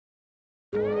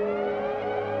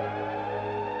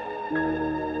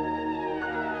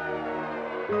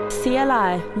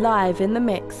CLI live in the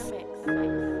mix.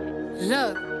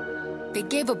 Look, they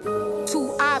gave up 2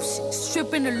 options,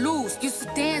 stripping or lose. Used to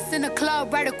dance in a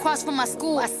club right across from my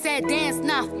school. I said dance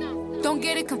now, don't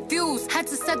get it confused. Had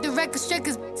to set the record straight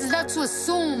cause it's love to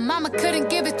assume. Mama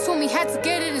couldn't give it to me, had to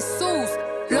get it in shoes.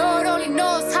 Lord only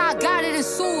knows how I got it in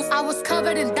shoes. I was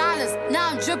covered in dollars, now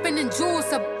I'm dripping in jewels.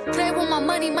 So play with my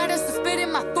money, might as well spit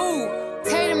in my food.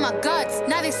 Hating my guts,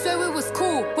 now they swear we was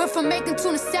cool. Went from making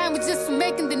tuna sandwiches to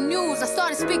making the news. I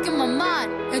started speaking my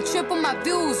mind and tripping my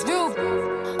views. Real,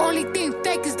 only thing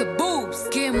fake is the boobs.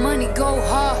 Get money, go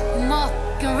hard, you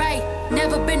motherfucking right.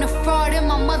 Never been a fraud in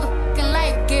my motherfucking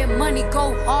life. Get money,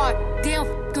 go hard, damn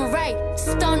fucking right.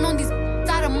 Stun on these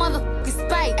out of motherfucking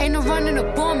spite. Ain't no running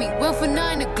up on me, went for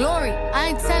nothing to glory. I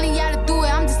ain't telling y'all to do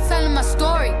it, I'm just telling my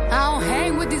story. I don't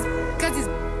hang with these cause these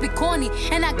be corny,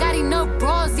 and I got enough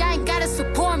bras, y'all ain't gotta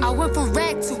support me. I went from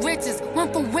rag to riches,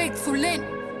 went from wig to lint.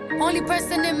 Only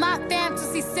person in my fam to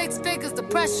see 6 figures. The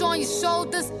pressure on your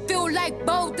shoulders feel like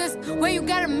boulders. When you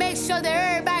gotta make sure that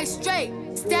everybody's straight.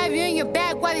 Stab you in your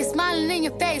back while they smiling in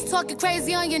your face. Talking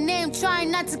crazy on your name, trying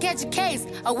not to catch a case.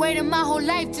 I waited my whole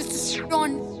life just to shit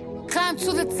on. Climb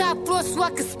to the top floor so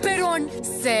I could spit on.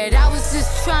 Said I was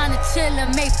just trying to chill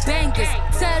and make bangers.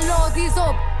 Tell all these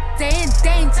old they in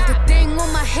danger. The thing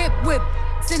on my hip whip,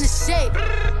 it's in the shape.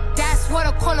 That's what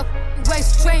I call a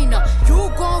waist trainer. You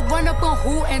gon' run up on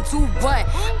who and do what?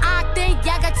 I think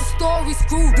y'all got your story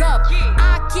screwed up.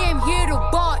 I came here to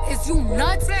bar, is you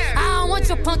nuts? I don't want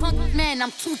your punk man,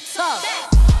 I'm too tough.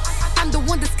 I'm the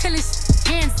one that's killing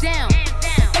hands down.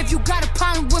 If you got a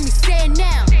problem with me, say it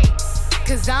now.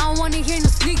 Cause I don't wanna hear no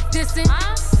sneak dissing,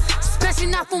 especially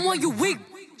not from one you weak.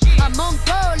 I'm on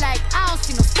go like I don't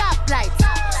see no stoplights.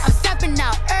 I'm stepping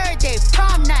out every day,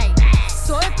 prom night.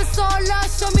 So if it's all love,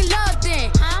 show me love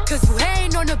then. Cause you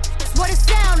ain't on the it's what it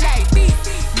sound like. Beat,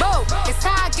 mo, it's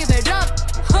how I give it up.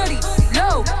 Hoodie,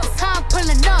 low, it's how I'm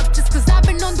pulling up. Just cause I've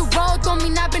been on the road, don't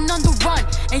mean I've been on the run.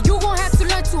 And you gon' have to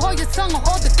learn to hold your tongue or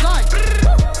hold the gun.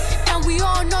 And we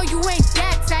all know you ain't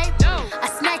that type. I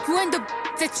smack you in the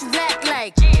that you act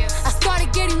like. I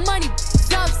started getting money,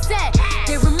 upset.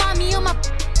 They remind me of my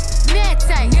mad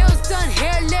tight. Nails done,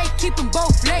 hair laid, keep them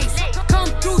both laced. Come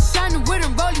through shining with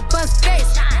them rolly bust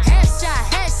face.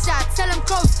 Headshot, tell them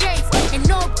close gates. Ain't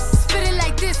no spitting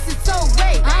like this, it's so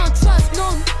way. I don't trust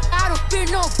no, I don't fear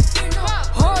no.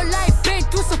 Whole life been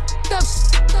through some up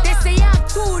shit. They say I'm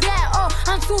too that, oh,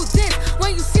 I'm too this.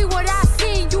 When you see what I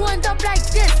seen, you end up like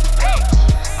this.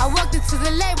 I walked into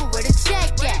the label with a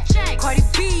check at. Cardi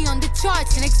B on the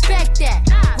charts and expect that.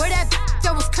 Where that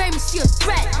was claiming she a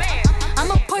threat.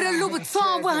 I'ma put a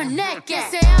Louboutin with her neck at.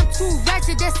 Say I'm too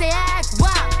ratchet, they say I act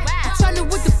wild. I'm tryna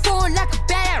with the phone like a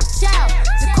bad child.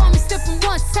 They call me slipping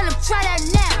once, tell them try that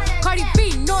now. Cardi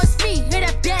B, know it's me, hear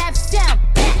that bad sound.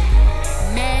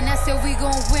 Man, I said we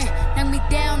gon' win. Knock me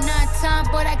down 9 times,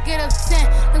 but I get up 10.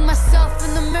 Look myself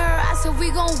in the mirror, I said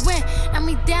we gon' win. Knock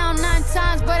me down 9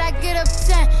 times, but I get up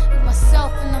 10. Look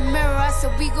myself in the mirror, I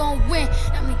said we gon' win.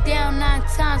 Knock me down 9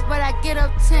 times, but I get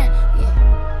up 10. Yeah,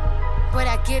 but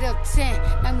I get up 10.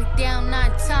 Knock me down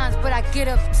 9 times, but I get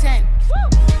up 10.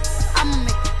 I'ma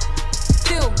make it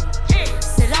feel me.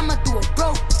 Said I'ma do it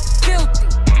broke, filthy.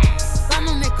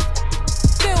 I'ma make it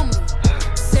feel me.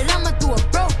 Said I'ma do it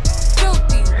broke,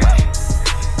 filthy.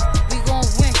 We gon'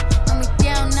 win. Knock me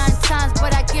down 9 times,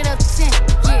 but I get up 10.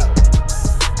 Yeah, I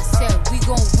said we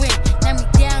gon' win. Knock me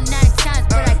down 9 times,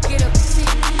 but I get up 10.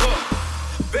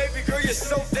 Baby girl, you're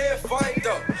so damn fine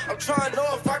though. I'm trying to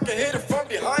know if I can hit it from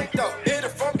behind though. Hit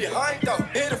it from behind though.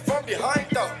 Hit it from behind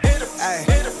though. Hit it,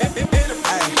 hit it, hit it, hit it. If I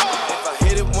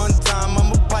hit it 1 time,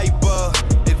 I'm a piper.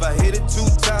 If I hit it 2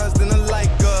 times, then I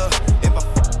like her. If I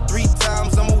fuck 3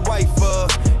 times, I'm a wifer.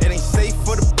 It ain't safe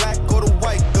for the black or the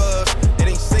white girl. It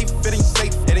ain't safe, it ain't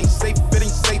safe, it ain't safe, it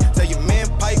ain't safe. Tell your man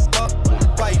pipe up,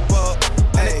 pipe up.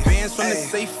 And the bands from the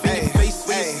safe in your face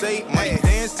when you say my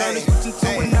dance turn this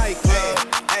into a nightclub.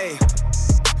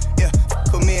 Yeah,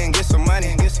 put me and get some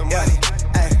money, get some money.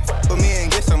 Put me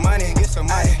and get some money, get some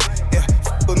money. Yeah,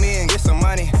 put me and get some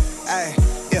money.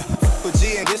 Yeah, put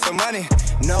G and get some money.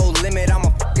 No limit, I'm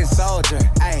a fucking soldier.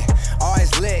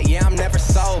 Always lit, yeah, I'm never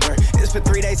sober. It's for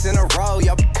 3 days in a row,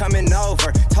 y'all be coming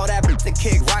over. Told that bitch to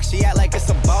kick rock, she act like it's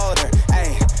a boulder.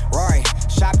 Rory,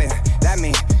 shopping, that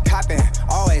mean copping.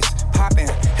 Always popping,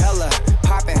 hella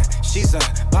popping. She's a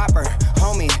bopper,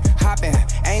 homie, hopping.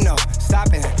 Ain't no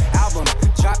stopping, album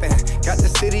dropping. Got the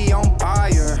city on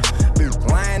fire. Bitch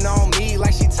lying on me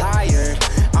like she tired.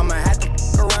 I'ma have to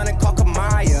fuck around and call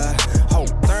Kamaya. Ho,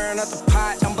 stirring up the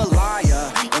pot,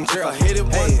 jambalaya. And girl, if I hit it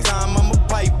 1 time, I'm a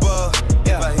piper.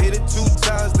 If I hit it 2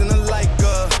 times, then I like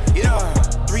her. If I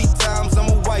 3 times, I'm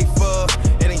a wife.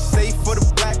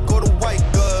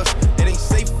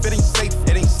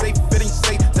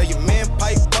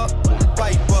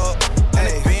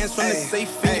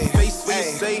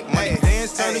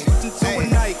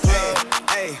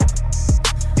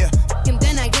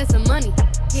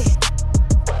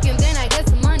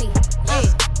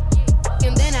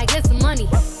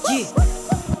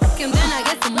 I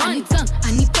get some money. I need tongue,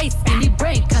 I need face, I need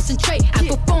brain, concentrate. I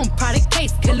perform, product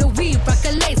case, killer weed, rock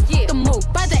a lace. The move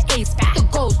by the ace, the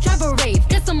goals, drive a rave.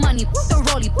 Get some money, the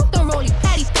rollie,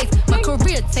 patty face. My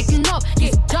career taking off,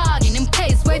 keep jogging in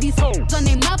pace. Where these hoes on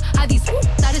their mouth, are these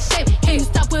out of shape? Can you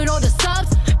stop with all the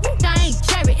subs? I ain't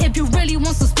cherry. If you really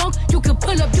want some smoke, you can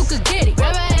pull up, you can get it.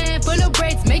 Grab a hand full of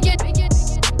braids, make it.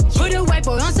 Put a white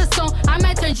boy on the song, I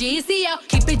might turn GEC out.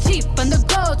 Keep it G from the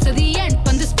goal to the end,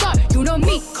 from the start. You know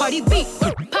me, Cardi B,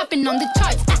 popping on the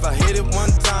charts. If I hit it one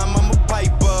time, I'm a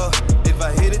piper. If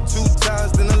I hit it 2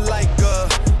 times, then I like her.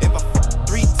 If I fuck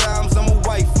 3 times, I'm a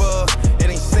wifer. It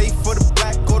ain't safe for the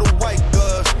black or the white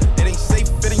girl. It ain't safe,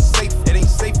 it ain't safe, it ain't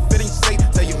safe, it ain't safe.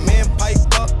 Tell your man pipe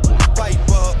up, pipe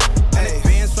up. And it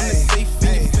bands from the safe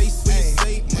in your face when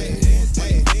you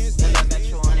say.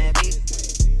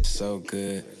 So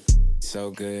good. So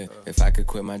good. If I could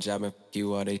quit my job and fuck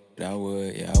you all day, I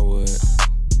would. Yeah, I would.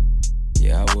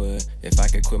 Yeah, I would. If I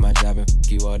could quit my job and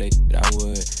fuck you all day, I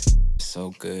would.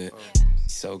 So good.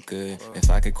 So good. If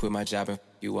I could quit my job and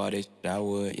fuck you all day, I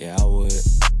would. Yeah, I would.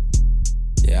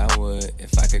 Yeah, I would.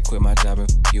 If I could quit my job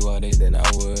and fuck you all day, then I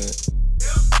would.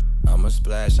 I'ma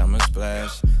splash.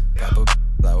 Pop a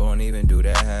I won't even do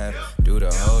that half. Do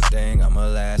the whole thing, I'ma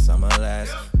last.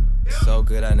 So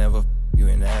good, I never you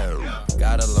in that.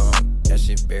 Got along, that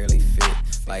shit barely fit.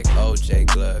 Like OJ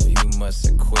Glove, you must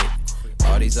have quit.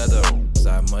 All these other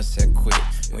I must have quit.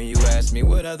 When you ask me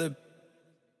what other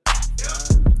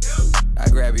I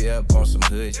grab you up on some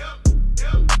hood.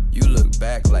 You look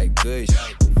back like good.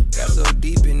 Got so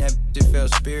deep in that it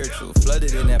felt spiritual.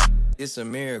 Flooded in that it's a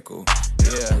miracle.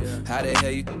 Yeah, how the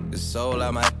hell you the soul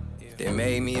out my they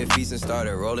made me a feast and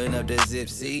started rolling up the zip.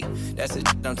 See, that's the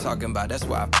I'm talking about. That's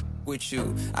why I with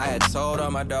you. I had told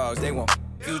all my dogs they want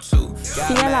you too.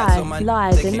 CLI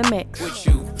live in the mix with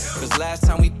you. Cause last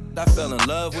time I fell in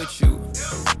love with you.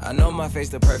 I know my face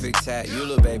the perfect tat. You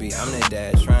little baby, I'm the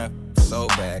dad. Trying so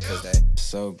bad cause they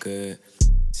so good.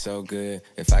 So good.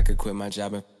 If I could quit my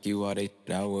job and fuck you all day,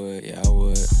 I would. Yeah, I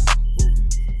would.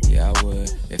 Yeah, I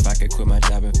would. If I could quit my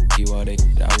job and fuck you all day,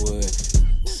 I would.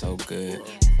 So good.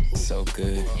 So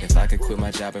good. If I could quit my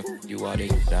job and fuck you all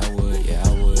day, I would. Yeah,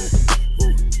 I would.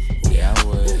 Yeah, I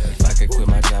would. If I could quit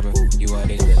my job and fuck you all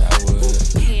day, then I would.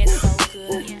 Yeah, it's so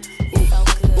good. So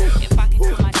good. If I could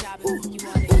quit my job and fuck you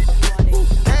all day,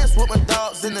 Dance with my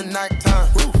dogs in the nighttime.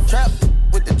 Trap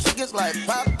with the chickens like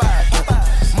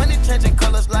Popeye. Money changing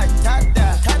colors like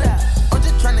tie-dye. I'm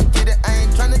just tryna get it, I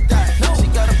ain't tryna die. She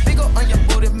got a big ol' on your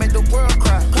booty, make the world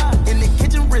cry. In the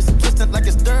kitchen, wrist twisting like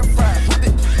it's stir fry.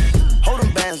 Hold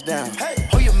them bands down,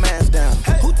 hold your mans down.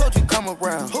 Who told you come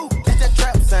around? It's that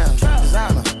trap sound.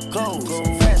 Designer, clothes,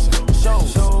 fashion,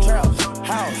 shows, trap,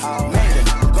 house, made it,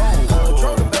 gold.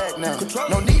 Control the bag now,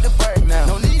 no need to brag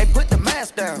now. Hey, put the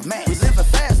mask down, we living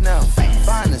fast now.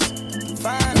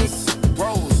 Finest,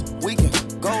 rose, we can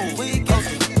go,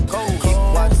 coast. Keep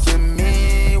watching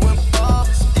me when Bob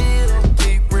still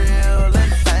keep real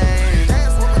and fame.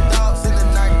 Dance with my dogs in the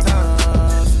nighttime.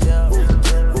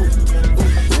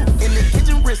 In the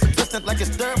kitchen, wrist twisted like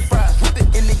it's stir fry. Whip it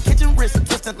in the kitchen, wrist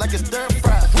twisted like it's stir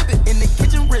fry. Whip it in the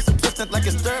kitchen, wrist twisted like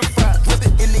it's stir fry. Whip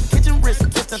it in the kitchen, wrist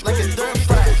twisted like it's stir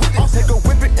fry. I'll take a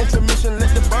whip it, intermission,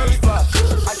 let the birds fly.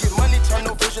 I get money, turn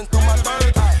no vision through my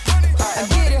third eye. I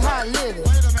get it how I live it.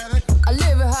 I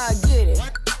live it how I get it.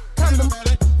 Come to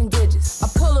digits. I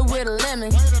pull her with a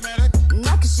lemon.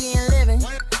 Not cause she ain't living.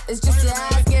 It's just your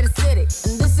eyes get acidic.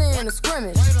 And this ain't a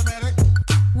scrimmage.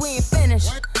 We ain't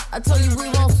finished. I told you we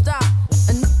won't stop.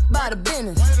 And by the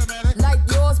business. Like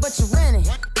yours, but you're renting.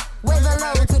 Wave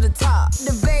hello to the top.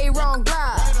 The very wrong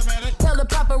glide. Tell the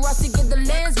paparazzi get the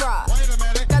lens right.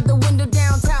 Got the window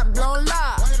down, top blown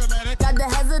live. Got the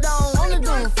hazard on the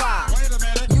doom fire.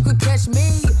 You could catch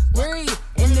me, breathe,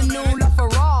 in the new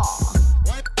LaFerrari.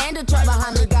 And the truck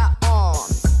behind me got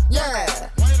arms. Yeah,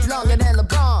 longer than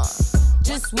LeBron.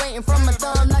 Just waiting from my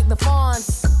thumb like the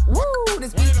fawns. Woo,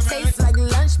 this beat tastes like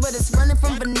lunch, but it's running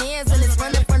from veneers and it's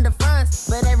running from the fronts.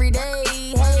 But every day,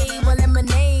 hey, well,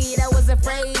 lemonade, I was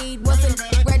afraid. Wasn't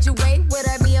graduate, would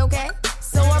I be okay?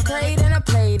 So I prayed and I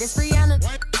played. It's Rihanna,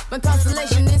 my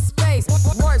constellation is space.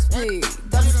 Warp speed,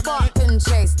 the spark couldn't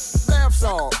chase. Bath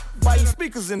salt, biting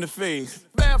speakers in the face.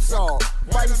 Bath salt,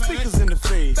 biting speakers in the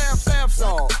face. Bath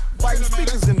salt, biting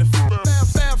speakers in the face.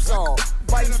 Bath salt,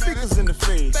 biting speakers in the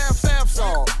face. Bath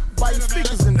salt, biting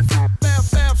speakers in the face. Bath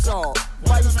salt,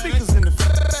 biting speakers in the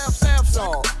face. Bath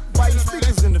salt, biting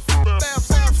speakers in the face.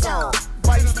 Bath salt,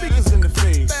 biting speakers in the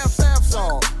face. Bath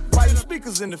salt, biting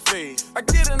speakers in the face. I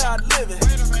get it, I live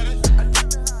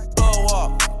it. Blow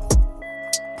up.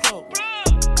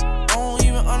 I don't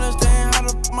even understand how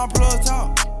my plug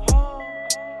talk.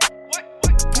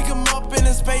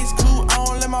 a space coupe, I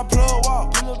don't let my plug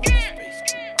walk.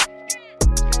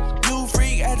 New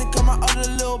freak, had to cut my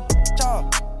other little bitch off.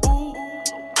 Ooh.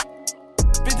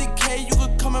 50K, you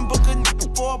could come and book a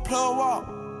nigga for a plug walk.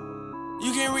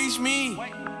 You can reach me.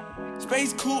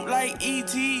 Space coupe like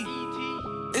E.T.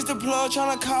 It's the plug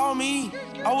tryna call me.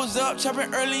 I was up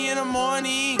chopping early in the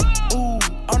morning. Ooh,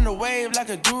 on the wave like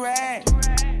a durag.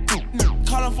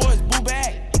 Calling for his boo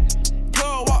bag.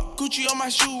 Plug walk, Gucci on my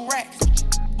shoe rack.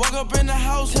 Woke up in the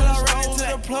house till I ran into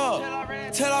the plug.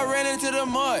 Till I ran into the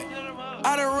mud.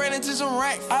 I done ran into some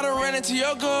racks. I done ran into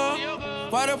your girl.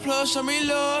 Why the plug show me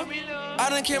love? I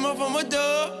done came up from a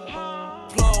dub.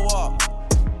 Plug walk.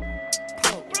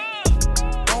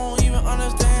 Don't even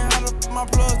understand how my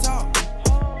plug talk.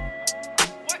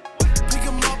 Pick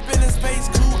him up in a space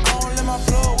coupe, I don't let my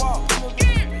plug walk.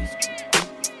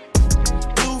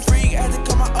 New freak, had to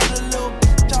cut my other little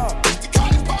bitch off.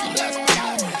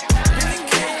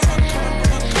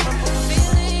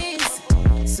 Feelings,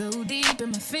 so deep in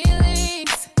my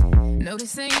feelings. No,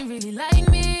 this ain't really like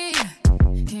me.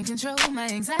 Can't control my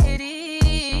anxiety.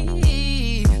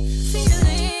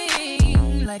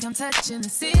 Feeling like I'm touching the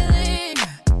ceiling.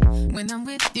 When I'm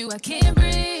with you, I can't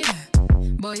breathe.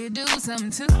 Boy, you do something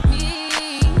to me.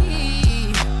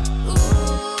 Ooh,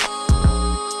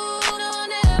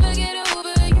 don't ever get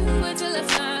over you until I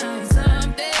find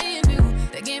something new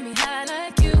that get me high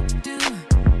like you do.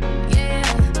 Yeah.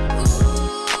 Ooh,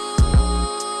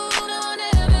 don't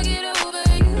ever get over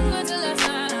you until I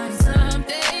find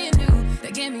something new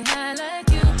that get me high like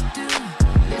you do.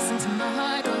 Listen to my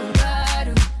heart go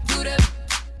ba-do, boot-up,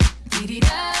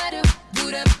 dee-dee-da-do,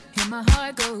 boot-up. Hear my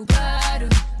heart go ba-do,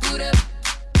 boot-up.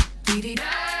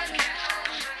 Beady-da-do,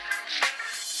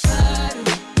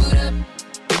 boot up,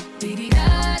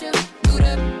 beady-da-do, boot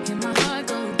up, hear my heart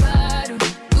go ba-do,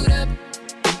 boot up.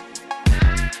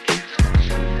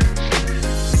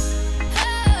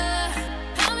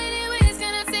 How many ways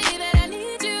can I say that I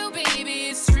need you, baby?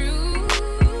 It's true.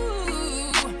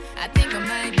 I think I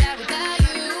might die without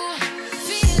you.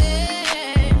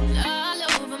 Feeling all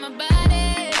over my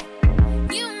body.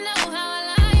 You know how I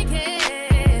like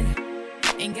it.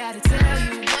 Ain't gotta tell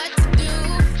you what to do,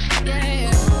 yeah.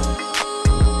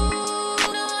 Ooh,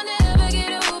 don't ever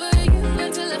get over you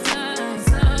until I find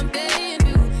something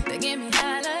new that get me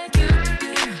high like you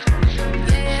do,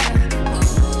 yeah.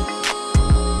 Ooh,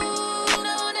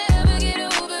 don't ever get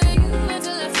over you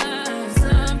until I find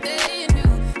something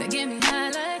new that get me high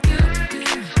like you do.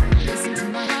 Listen to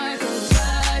my heart go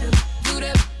ba-do, boot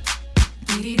up,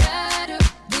 dee-dee-da-do,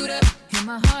 boot up. Hear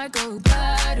my heart go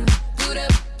ba-do, boot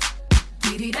up.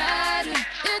 Dee-dee-da-do,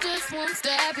 it just won't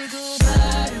stop, it go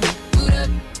ba-do, boot up.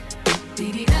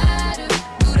 Dee-dee-da-do,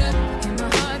 boot up. Hear my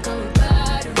heart go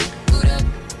ba-do, boot up.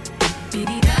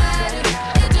 Dee-dee-da-do,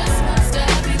 it just won't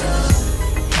stop, it go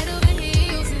head over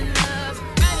heels in love.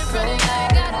 Right in front of you, I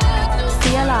ain't gotta look no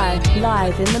CLI,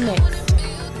 live in the mix.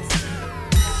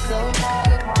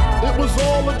 It was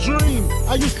all a dream.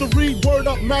 I used to read Word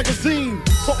Up magazine.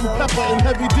 Salt and Pepper and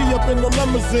Heavy D up in the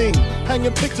limousine.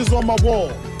 Hanging pictures on my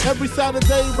wall. Every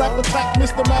Saturday, rap attack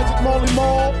Mr. Magic Marley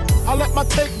Marl. I let my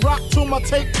tape rock till my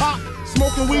tape pop.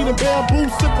 Smoking weed and bamboo,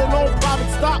 sipping on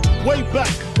private stock. Way back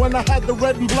when I had the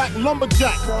red and black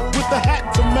lumberjack with the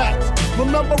hat to match.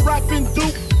 Remember rapping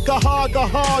Duke? Gaha,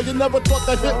 gaha, you never thought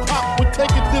that hip-hop would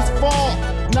take it this far.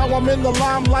 Now I'm in the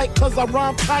limelight cause I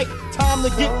rhyme tight. Time to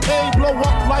get paid, blow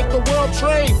up like the world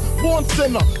trade. Born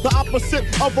sinner, the opposite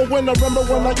of a winner. Remember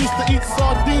when I used to eat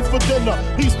sardines for dinner?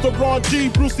 Peace to Ron G,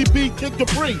 Brucey B, Kid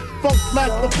Capri, Funk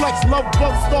Master Flex, Love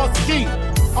Bug, Star Ski.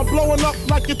 I'm blowing up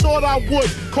like you thought I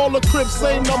would. Call a crib,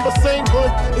 same number, same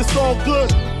hood. It's all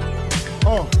good.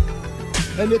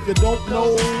 And if you don't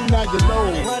know, now you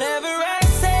know. Whatever I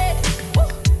said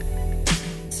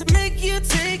to make you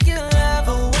take your love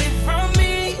away from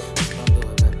me,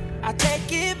 I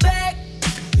take it back.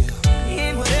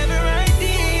 And whatever I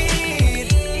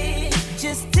did,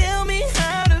 just tell me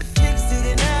how to fix it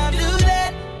and I'll do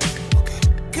that.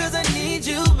 Cause I need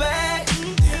you back.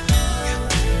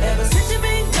 Ever since you've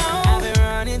been gone, I've been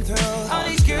running through all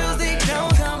these girls, they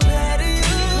don't compare to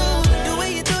you. The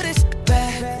way you do this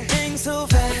back, things so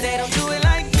fast, they don't do it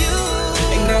like you.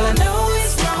 And girl,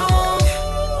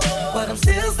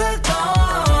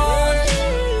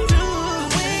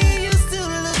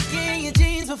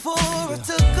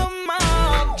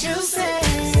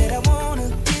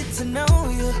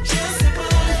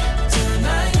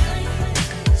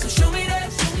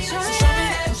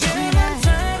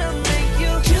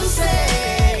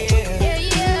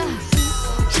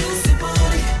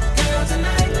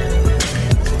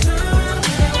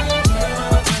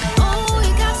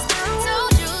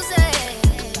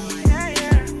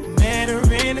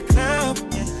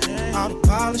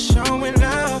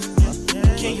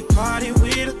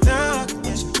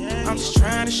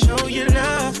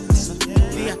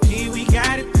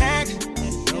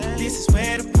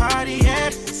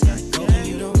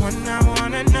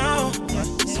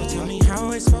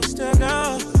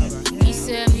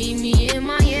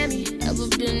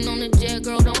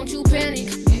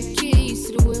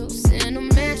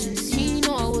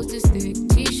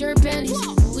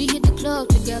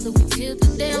 club together, we tip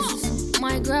the dances.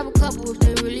 Might grab a couple if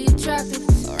they really attractive.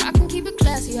 Or I can keep it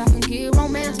classy, I can get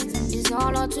romantic. It's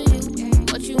all up to you,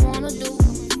 what you wanna do.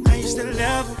 I used to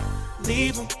love him,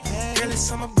 leave him. Girl, it's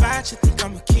something about you, think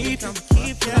I'ma keep him.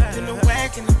 Pull up in the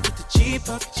wagon, I put the Jeep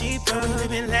up. We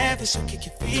living lavish, so kick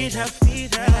your feet up.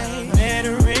 Met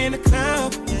her in the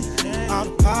club, all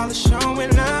the polish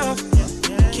showing love.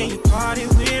 Can you party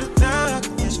with a thug?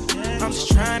 I'm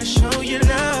just trying to show you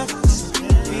love.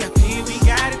 VIP, we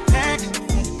got it packed.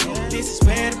 This is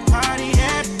where the party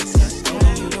at.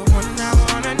 You the one I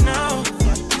wanna know.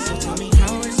 So tell me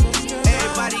how it's supposed to go.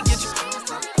 Everybody get your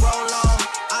roll on.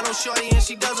 I know shorty and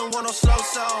she doesn't want no slow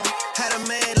song. Had a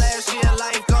man last year,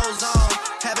 life goes on.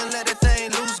 Haven't let the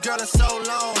thing loose, girl, in so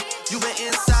long. You been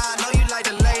inside, know you like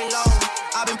to lay low.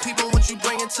 I've been peeping what you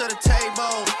bringing to the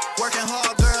table. Working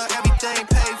hard, girl, everything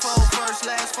paid for. First,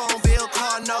 last phone bill,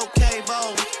 car, no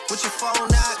cable. With your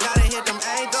phone out, gotta hit them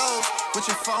angles. With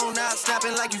your phone out,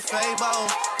 snapping like you Fable.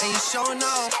 And you showing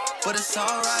off, but it's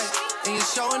alright. And you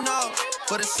showing off,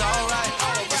 but it's alright.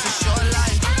 It's a short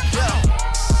life, yeah.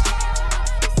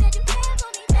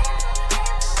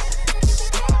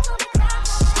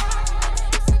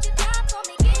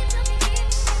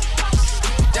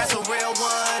 That's a real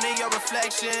one in your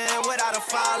reflection. Without a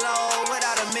follow,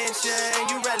 without a mention.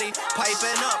 You really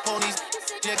piping up on these.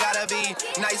 You gotta be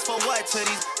nice for what to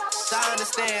these. I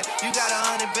understand. You got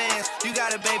 100 bands, you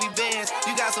got a baby bands,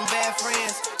 you got some bad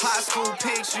friends. High school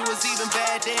pics, you was even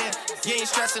bad then. You ain't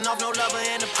stressing off no lover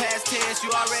in the past tense.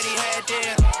 You already had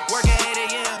them. Work at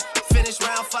 8 a.m., finish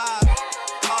round 5.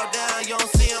 All down, you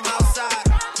don't see them outside.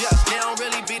 Yeah, they don't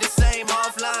really be the same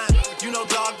offline. You know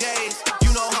dog days,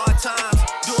 you know hard times.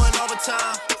 Doing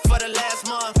overtime for the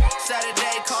last month.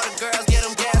 Saturday, call the girls, get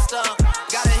them gassed up.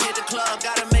 Gotta hit the club,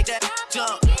 gotta make that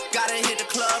jump. Gotta hit the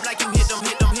club like you hit them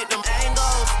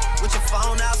angles. With your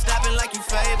phone out, snapping like you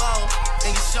Fable.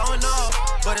 And you showing off,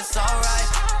 but it's alright.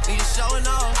 And you showing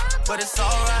off, but it's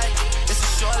alright. It's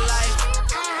a short life.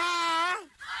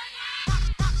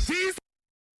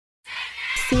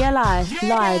 CLI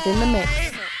live in the mix.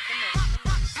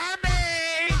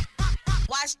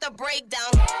 Watch the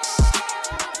breakdown.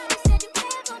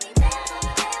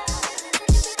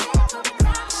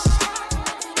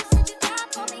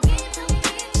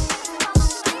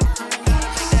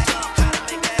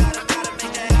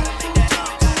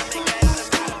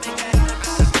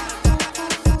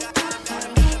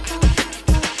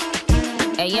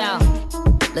 Hey yo,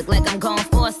 look like I'm going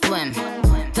for a swim.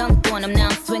 Dunked on him, now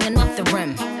I'm swinging off the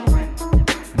rim.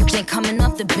 Bitch ain't coming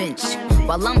off the bench,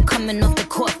 while I'm coming off the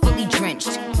court fully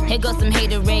drenched. Here goes some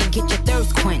haterade, get your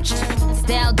thirst quenched.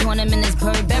 Style doing him in this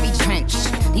Burberry trench.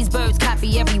 These birds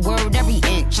copy every word, every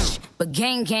inch. But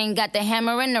gang got the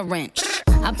hammer and the wrench.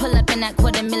 I pull up in that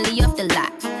 $250,000 off the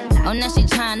lot. Oh, now she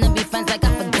tryna be friends like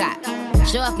I forgot.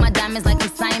 Show off my diamonds like I'm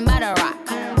signed by The Rock.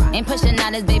 Ain't pushing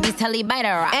out his baby's telly by The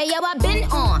Rock. Hey yo, I been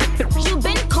on, you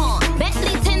been con.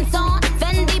 Bentley tints on,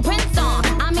 Fendi prints on.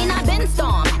 I mean I been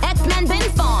storm, X-Men been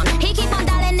fawn. He keep on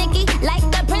dialing Nicki like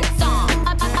the Prince on.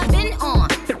 I been on,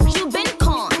 you been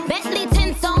con. Bentley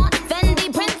tints on,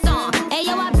 Fendi prints on. Hey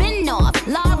yo, I been off,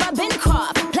 Laura been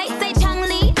Croft. Play say Chang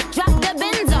Lee, drop the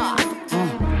bins off.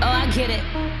 Oh, I get it.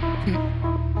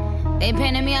 They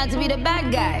painted me out to be the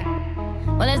bad guy.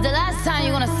 Well, it's the last time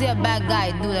you're gonna see a bad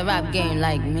guy do the rap game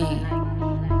like me.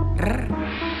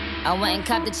 I went and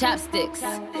copped the chopsticks,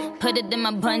 put it in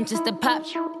my bun just to pop.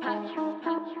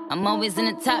 I'm always in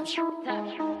the top.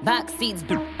 Box seats,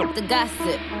 the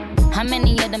gossip. How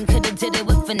many of them could've did it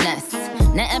with finesse?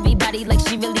 Now everybody like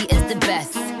she really is the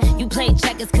best. You played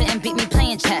checkers, couldn't beat me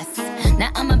playing chess. Now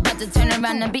I'm about to turn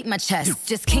around and beat my chest.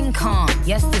 Just King Kong,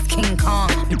 yes, this King Kong.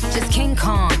 Just King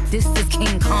Kong, this is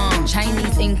King Kong.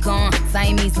 Chinese ink on,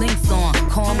 Siamese links on.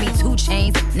 Call me 2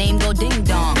 Chainz, name go Ding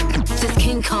Dong. Just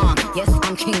King Kong, yes,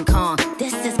 I'm King Kong.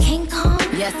 This is King Kong,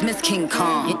 yes, Miss King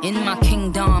Kong. In my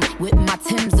kingdom, with my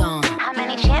Timbs on. How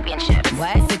many championships?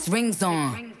 What? 6 rings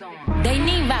on. They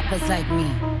need rappers like me.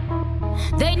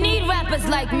 They need rappers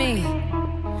like me.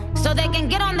 So they can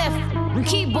get on their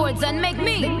keyboards and make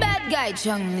me the bad guy,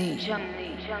 Chang Lee.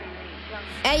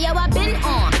 Hey yo, I been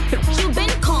on, you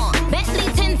been con.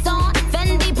 Bentley tints on,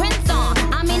 Fendi prints on.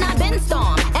 I mean I been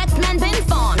storm, X-Men been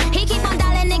fawn. He keep on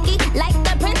dialing Nicki like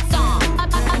the Prince on.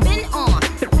 I been on,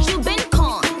 you been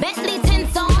con. Bentley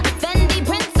tints on, Fendi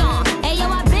prints on. Hey yo,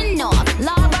 I been off,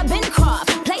 Laura been Croft.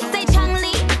 Play say Chang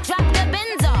Lee, drop the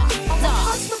bins off.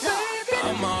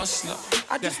 I'm a hustler.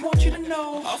 I just want you to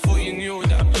know. I thought you knew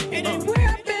that. It ain't where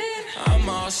I've been. I'm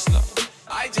a hustler.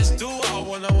 I just do what I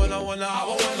wanna. I'm a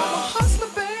hustler,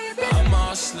 baby. I'm a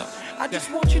hustler. I just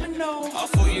want you to know. I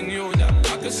thought you knew that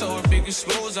I could sell a biggest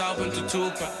flows album to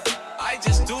Tupac. I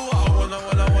just do what I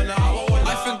wanna.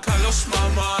 I think I lost my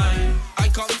mind. I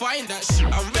can't find that shit.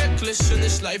 I'm reckless in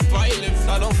this life I live.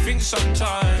 I don't think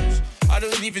sometimes. I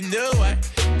don't even know why.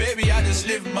 Baby, I just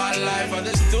live my life. I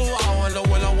just do what I wanna,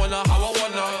 when I wanna, how I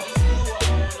wanna.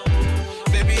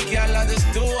 Baby girl, I just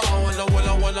do what I wanna, when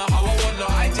I wanna, how I wanna.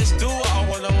 I just do what I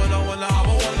wanna, when I wanna, how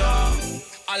I wanna.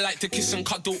 I like to kiss and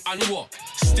cuddle and what?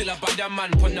 Still a bad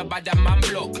man, pon the bad man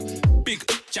block. Big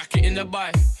jacket in the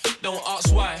bike, don't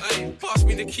ask why. Hey, pass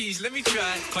me the keys, let me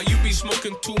try. Cause you be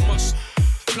smoking too much.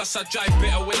 Plus I drive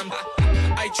better when I'm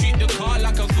I treat the car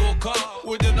like a go-kart.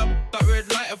 Wouldn't have that red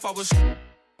light if I was.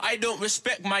 I don't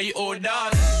respect my orders.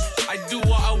 I do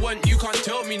what I want, you can't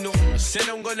tell me no. Said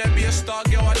I'm gonna be a star,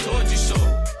 girl, I told you so.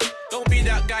 Don't be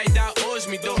that guy that owes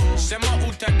me though. Send my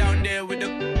Uta down there with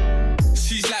the.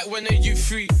 She's like, when are you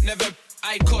free? Never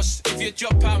I cost. If you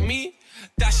drop out me,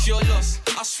 that's your loss.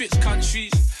 I switch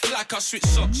countries like I switch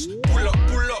socks. Pull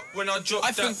up when I drop.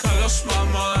 I think I lost my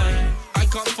mind. I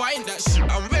can't find that shit.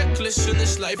 I'm reckless in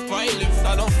this life I live.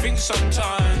 I don't think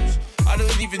sometimes. I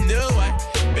don't even know why.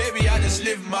 Baby, I just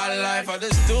live my life. I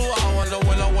just do what I wanna,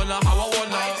 when I wanna, how I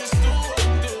wanna. I just do what I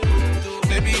do.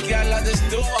 Baby girl, I just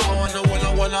do what I wanna, when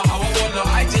I wanna, how I wanna.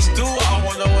 I just do what I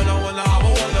wanna, when I wanna, how I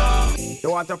wanna. You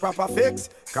want a proper fix?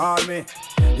 Call me.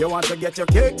 You want to get your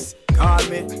kicks? Call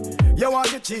me. You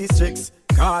want your cheese tricks?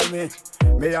 Call me.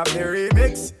 Me have the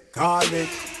remix? Call me.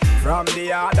 From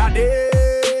the other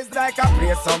days, like I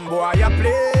play some boy I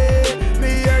play. Me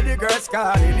hear the girls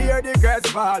calling, hear the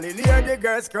girls bawling, hear the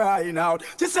girls crying out.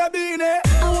 Just a beanie.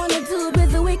 I wanna do it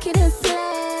with the wickedest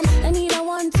plan. I need a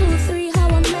 1, 2, 3, how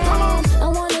I'm man. I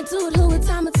wanna do it who would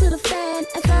time it to the fan.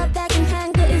 I thought that can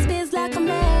handle his biz like a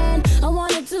man. I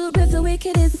wanna do it with the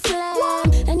wickedest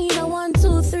plan. I need a 1,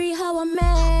 2, 3, how I'm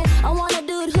man. I wanna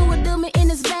do it who would do me in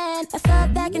his band. I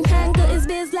thought that can handle his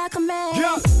biz like a man.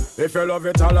 Yes. If you love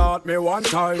it, alert me one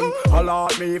time.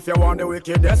 Alert me if you want the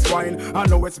wickedest wine. I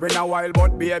know it's been a while,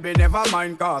 but baby, never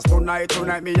mind. Cause tonight,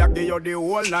 me, I give you the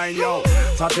whole 9, yo.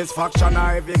 Satisfaction,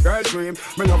 I every girl dream.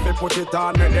 Me love to put it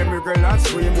on, make them wiggle and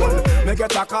scream. Well, me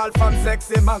get a call from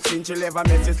sexy Maxine. She leave a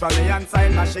message from the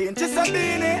inside machine. She's a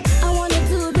beanie. I wanna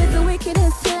do it with the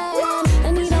wickedest plan.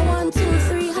 I need a 1, 2,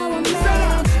 3, how I'm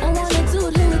man. I wanna do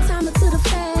it who would time it to the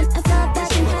fan. I thought that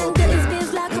can handle his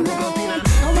biz like a man.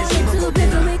 I wanna do it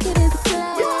with the wickedest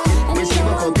plan. I need a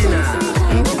 1, 2, 3, how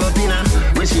I'm man.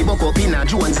 When she woke up in a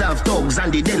Jones have thugs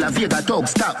and the De La Vega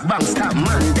thugs. Stop, bang, stop,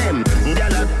 man, them.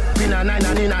 Gyal up in a 9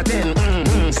 and in a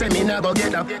 10. Say me never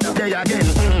get up there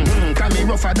again. Can me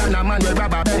rougher than a man with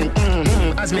rubber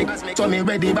band. As me, so me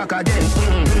ready back again.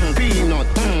 Peanut,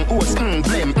 oats,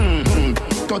 blame.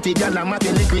 30 gyal a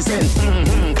mapping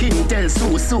represent. King tell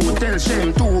Sue tell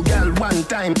Shem. 2 gyal one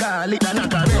time call it a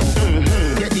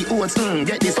knockerette. Get the oats,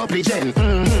 get the supplement.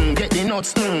 Get the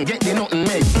nuts, get the nothing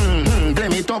made.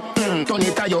 Blame it up, turn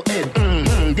it to your head.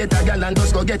 Get a gyal and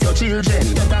just go get your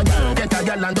children. Get a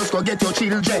gyal and just go get your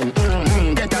children.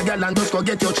 Get a gyal and just go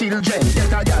get your children.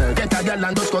 Get a gyal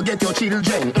and just go get your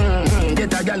children.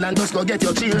 Get a gyal and just go get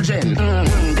your children.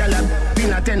 Gyal a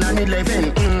been a 10 and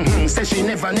 11. Say she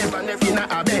never in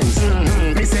a Benz.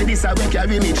 Me say this a way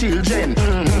carry me children.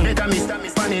 Better me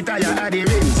funny tire at the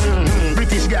rims.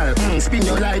 British girl, spin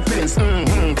your light fence.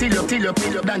 Till up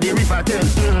than the river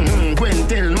Thames. Gwen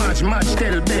tell match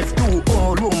tell Beth. 2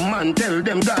 old woman tell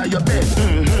them guard your bed.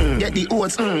 Get the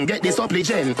oats, get the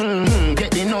supplement.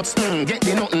 Get the nuts, get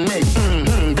the nothing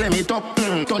made. Blame it up,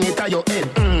 turn it to your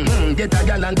head. Get a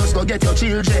gal and just go get your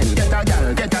children. Get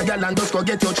a gal and just go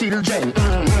get your children.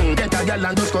 Get a gal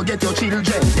and just go get your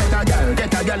children.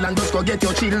 Get a gal and just go get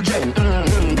your children.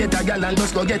 Get a gal and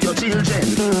just go get your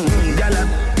children. Gal a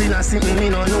been a sitting me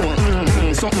no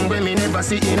know. Something when me never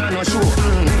see in a no show.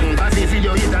 I see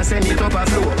video it and send it up a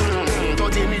flow.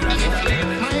 30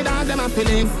 million. My dog them a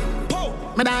feelings.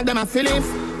 My dog them a feelings.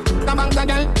 The bank the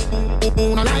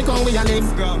girl. No like how we a live.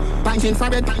 Pinting for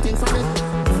it.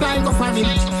 Style go for me.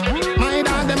 My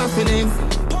dog them a feelings.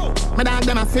 My dog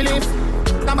them a feelings.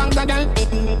 The bank the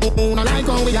girl. No like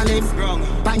how we a live.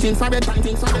 Pinting for it.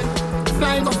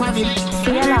 Style go for me.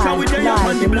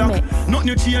 Live in the mix. Nothing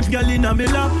you change, girl in a me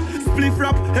lap. Spliff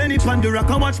rap, any pan the rock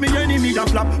and watch me enemy da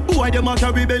flap. Boy them a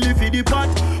carry belly for the pot.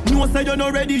 No say you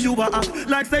not ready, you a act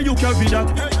like say you carry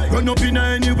that. Run up in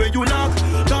any way you knock.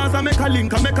 Cause I make a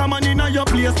link, I make a man in your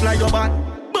place, fly your back.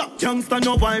 Youngster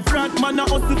no wife rat, man a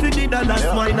hustle for the dollars,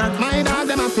 why not? My dog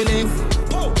them a feelings.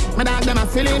 My dog them a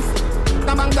feelings.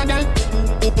 The bank the girl.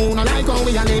 No like how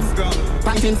we a live.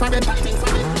 Fighting for it.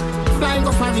 Fly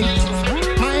go for me.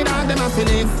 My dog them a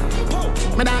feelings.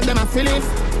 My dog them a feelings.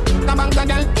 The bank the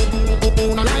girl.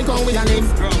 No like how we a live.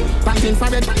 Fighting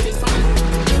for it.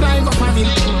 Like a family.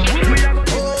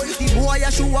 Boy, I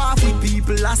show off with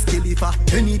people last kill it for.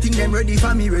 Anything them ready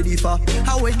for me, ready for.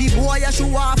 How when the boy I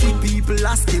show off with people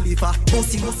last kill it for.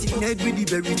 Bossy head with the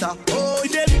berita. Oh,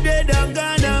 them dead and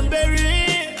gone and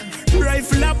buried.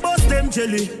 Rifle a bust them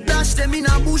jelly. Dash them in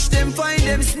a bush, them find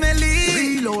them smelly.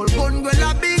 Real old gun girl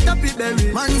a beat up it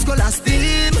berry. Man's gonna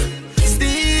steam,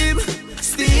 steam,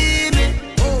 steam it.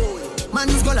 Oh,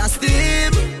 man's gonna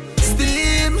steam,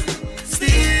 steam,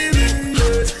 steam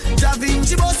it. Da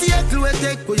Vinci bossy a clue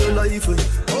take for your life.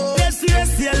 Oh,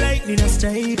 yes, yeah, lightning a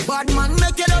strike. Bad man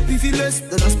make it up if you less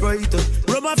than a Sprite.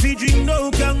 Rum a fi drink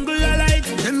no kangle a light.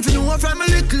 Them fi know from a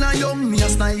little and young me a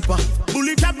sniper.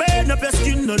 Bullet a burn up your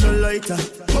skin no lighter.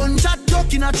 Punch a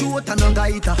duck in a throat and a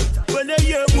gaiter. When they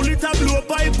hear bullet a blow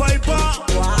piper.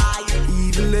 Why?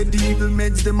 Evil and evil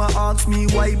meds them a ask me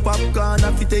why popcorn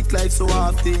if you take life so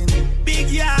often. Big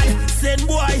yard, send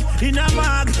boy in a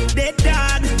mag, dead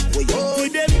dog.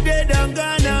 With them dead and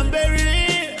gone and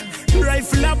buried.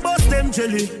 Rifle a bust them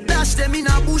jelly. Dash them in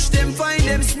a bush, them find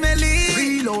them smelly.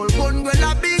 Real old gun girl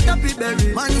a beat up it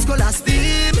berry. Man's gonna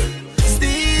steam,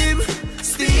 steam,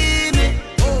 steam it.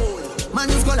 Oh,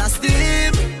 man's gonna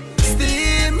steam,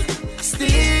 steam,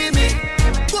 steam it.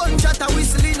 Gunshot a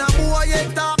whistle in a boy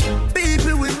head top.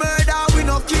 People we murder, we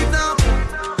no kidnap.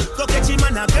 Go catch him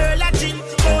and a girl a chin.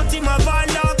 Out him a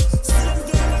varlock.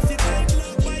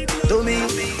 To me,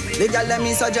 the girl them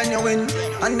is so genuine.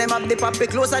 And them have the puppy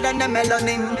closer than the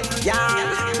melanin.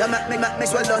 Yeah, they make me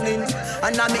swelling.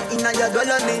 And I'm in a your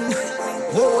dwelling.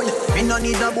 Oh, me no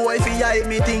need a boy fi hide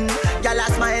me thing. Y'all a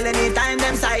smile anytime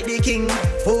them side the king.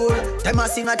 Fool, them a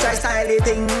sing a try style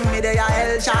thing. Me they a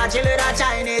hell charge with a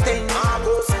Chinese thing.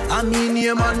 I mean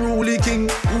name and rule king.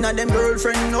 Now them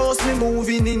girlfriend knows me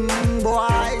moving in.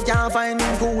 Boy, can't find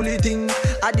him coolie thing.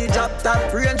 At the drop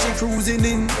top range she cruising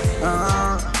in.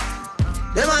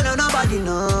 Them a know nobody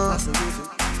know.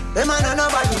 Them a know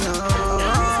nobody know.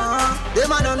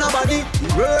 Them a know nobody. The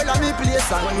world a me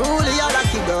place and only a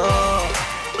lucky dog.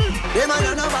 Them a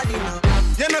know nobody know.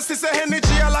 You know she say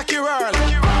energy a lucky world.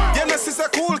 You know she say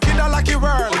cool kid a lucky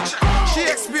world.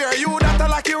 Shakespeare, you that a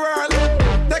lucky world.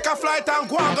 Take a flight and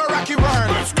go and go rocky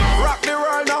world. Rock the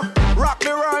world now, rock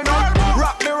the world now,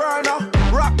 rock the world now,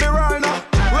 rock the world now,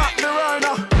 rock the world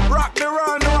now, rock the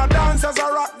world now. Dancers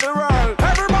a rock the world.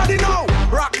 Everybody know,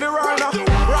 rock the world now,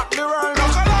 rock the world now,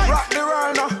 rock the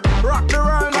world now, rock the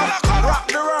world now, rock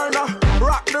the world now,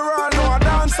 rock the world now.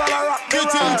 Dancers a rock the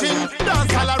world.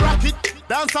 Dance all a rock it.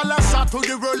 Dance all a shot to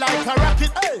the world like a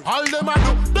rocket. All them a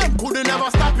do, them couldn't never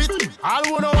stop it. All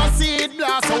who know want see it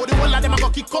blast, so the whole of them a go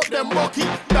kick up them bucket.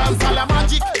 Dance all a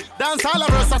magic, dance all a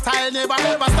versatile, never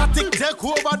static. Take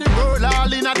over the world,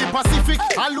 all in the Pacific,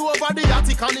 all over the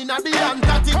Arctic and in the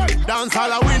Antarctic. Dance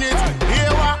all a win it,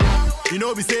 here what? You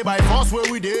know we say by force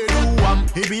where we did do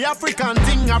it be African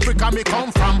thing, Africa me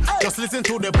come from. Just listen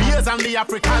to the beers and the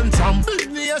African drum.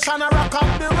 Nation a rock up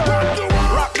the world.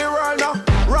 Rock the world now,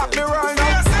 rock the world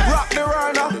now, rock the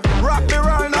world now, rock the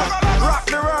world now, rock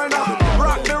the world now,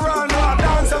 rock the world now.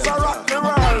 Dancers a rock the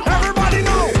world. Everybody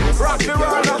know, rock the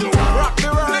world now, rock the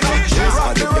world now,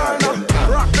 rock the world now,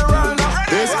 rock the world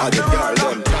now. This are the girl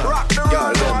them,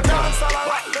 girl them.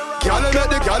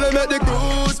 Girl make the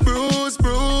bruise, bruise,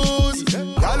 bruise.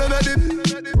 Girl make the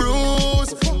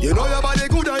bruise. You know your body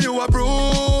good and you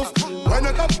approve. When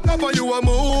you come up and you a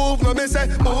move, let me say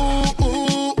ooh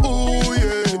ooh ooh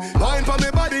yeah. Mind for me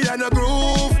body and a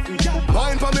groove.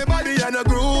 Mind for me body and a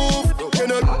groove.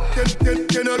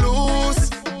 You know lose.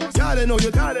 Girl, I know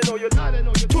you.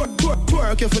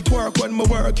 Twerk if you twerk when me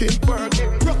working.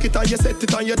 Rock it and you set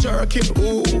it and you jerking.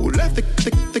 Ooh, left the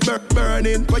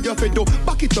burning. What you fit do?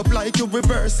 Back it up like you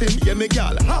reversing. Yeah, me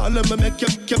gal, all of me make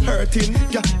you hurting.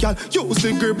 Gal, use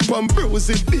the grip and bruise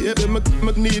it, baby.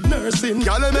 Me need nursing.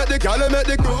 Gal, make the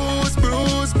bruise.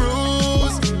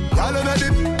 Gal, make the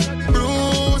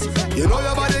bruise. You know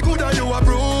your body good and you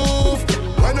approve.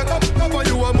 When you come up and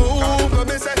you a move, let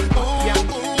me say ooh.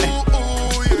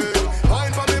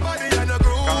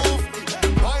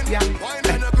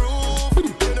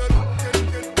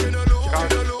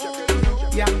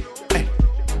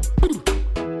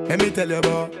 Let me tell you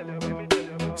about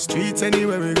streets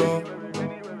anywhere we go.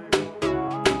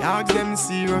 Dogs them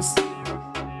serious,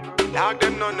 dog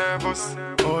them no nervous.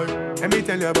 Boy, let me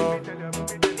tell you about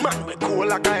man we cool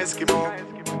like a Eskimo.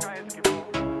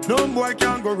 No boy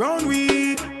can go round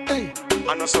with. Hey,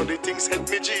 I know so the things hit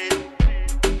me G.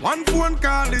 One phone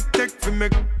call it take for me.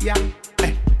 Yeah,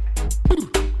 hey,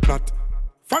 but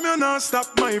from you not stop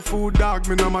my food, dog.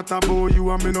 Me no matter about you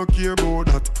and me no care about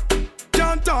that.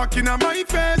 can't talk in my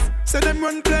face. Say them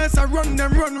run place, I run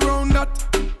them run round that.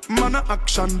 Man a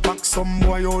action back, some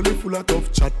boy only full of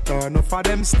tough chatter. Enough of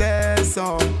them stairs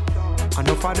up,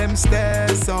 enough of them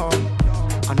stairs up,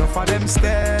 enough of them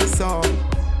stairs up.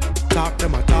 Talk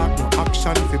them a talk, no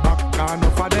action fi back.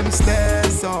 Enough of them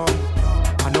stairs up,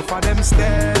 enough of them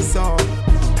stairs up,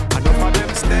 enough of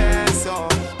them stairs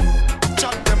up.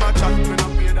 Chat them a chat, me no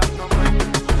pay that no mind.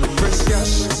 Fresh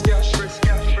cash, fresh cash, fresh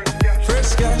cash,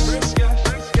 fresh cash,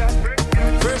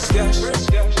 fresh cash.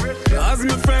 As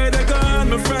me Friday gone,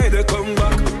 me Friday come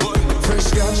back.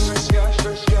 Fresh cash,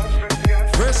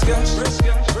 fresh cash,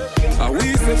 I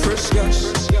we say fresh cash.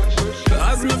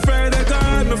 As me Friday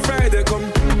gone, me Friday come.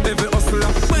 Every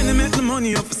hustler, when they make the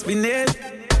money off, spin it.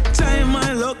 Time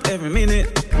my luck every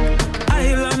minute.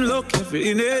 Island luck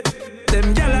every minute.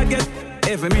 Them gyal get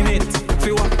every minute.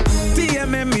 Feel what?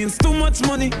 TMM means too much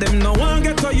money. Them no one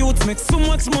get a youth make so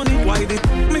much money. Why did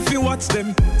me fi watch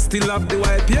them? Still have the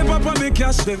white paper for me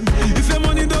cash them. If your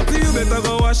money dirty, you better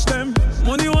go wash them.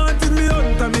 Money wanted me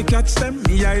out and me catch them.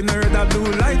 Me I know that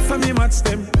blue lights and me match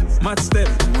them. Match them.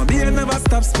 My beer never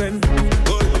stop spend.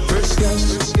 Fresh cash,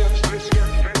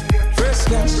 fresh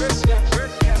cash,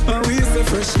 and we say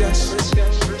fresh cash.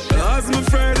 As my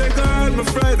Friday gone, my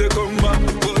Friday come back.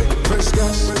 Fresh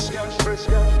cash,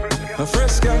 a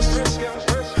fresh cash,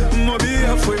 maybe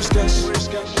a fresh cash.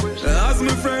 As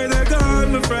my Friday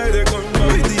gone, my Friday come back.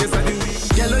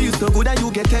 Girl, you so good that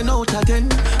you get 10 out of 10.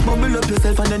 Bubble up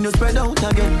yourself and then you spread out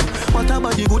again. What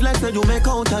about the good like that you make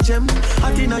out a gem?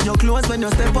 Hot in your clothes when you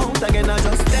step out again. I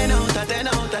just 10 out of 10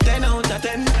 out of 10 out of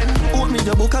 10. Open me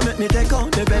the book and make me take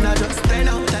out the pen. I just 10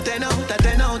 out of 10 out of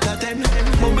 10 out of 10.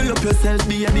 Bubble up yourself,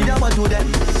 baby, I want to them.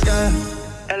 Yeah.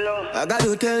 Hello. I got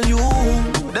to tell you,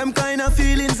 them kind of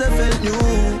feelings I felt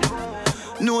new.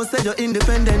 No, say you're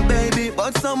independent, baby,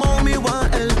 but somehow me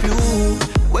want help you.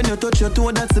 When you touch your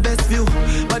toe, that's the best view.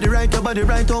 Body right,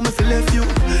 how me feel left you.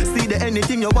 See the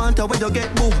anything you want, or when you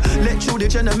get boo. Let you the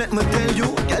channel, make me tell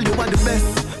you. Girl, you are the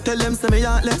best. Tell them, say me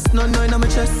heartless, no in my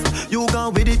chest. You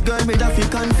gone with it, girl, me that fi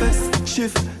confess.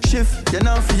 Shift, you're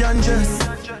now fi undress.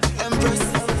 Empress.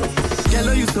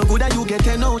 Girl, you so good that you get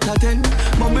 10 out of 10.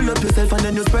 Bubble up yourself and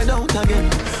then you spread out again.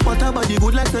 What about the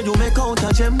good like that you make out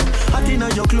a gem? Hot in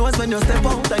your clothes when you step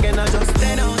out again. I just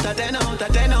 10 out of 10 out of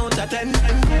 10 out of 10.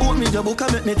 Open me the book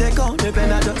and make me take out the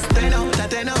pen. I just 10 out of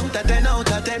 10 out of 10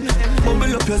 out of 10.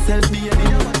 Bubble up yourself, baby.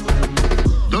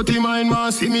 Dirty mind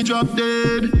want see me drop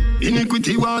dead.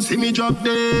 Iniquity want see me drop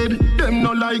dead. Them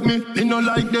no like me no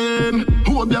like them.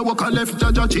 Who up there walk a left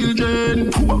judge your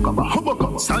children?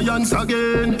 Science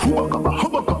again.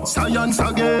 Science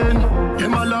again.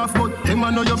 Them a laugh but them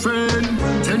a know your friend.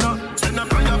 Send a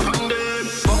fire from them.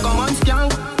 Pokemon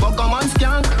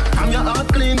skank. Come your heart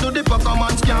clean to the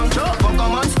Pokemon skank.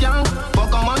 Pokemon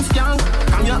skank.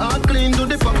 Come your heart clean to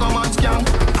the Pokemon skank.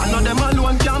 I know them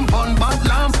alone can burn bad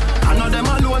lamp. I know them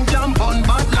alone can burn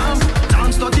bad lamp.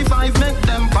 Dance 35 make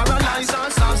them paralyze.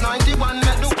 And Psalms 91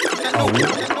 make do.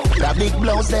 That big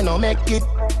blouse they no make it.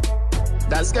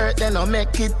 That skirt they no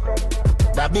make it.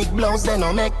 That big blouse they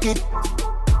no make it.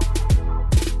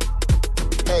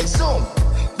 Hey, so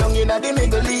down in the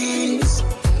Middle East,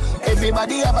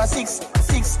 everybody have a 6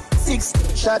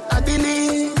 shot at the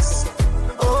least.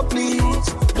 Oh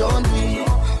please, don't be.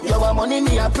 You want money,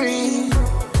 me a free.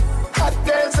 Hot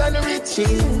girls and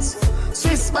riches.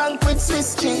 Swiss bank with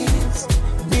Swiss cheese.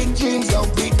 Big dreams, yo,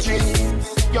 big dreams.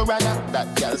 You run up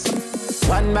that girls.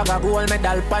 One bag of gold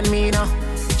medal pan me now.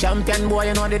 Champion boy,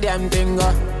 you know the damn thing.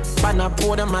 Pan a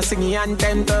podium, a singing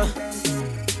anthem.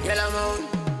 Yellow moon.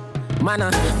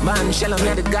 Man, shell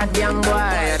me the goddamn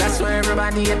boy. That's why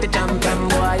everybody at the champion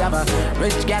boy. Have a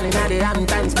rich gal in the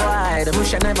Hamptons boy. The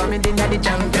bush never made in the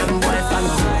champion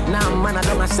boy. Now man, I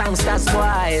do my song stars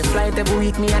boy. Flight every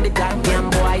week me at the goddamn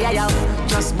boy. Yeah.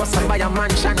 Just bust up by a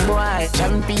mansion boy.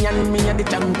 Champion me at the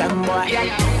champion boy.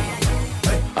 Yeah.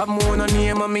 I'm more no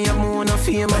name and me, I'm more no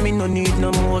fame and me no need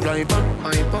no more life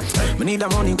up. Me need a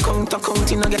money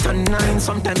counting, I get a 9.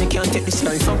 Sometimes me can't take this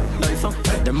life up.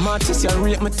 The artists, you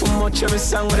rate me too much. Every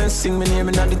song when they sing me name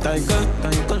in the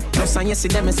title. Plus and you see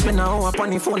them spend an hour upon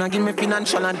the phone and give me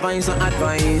financial advice.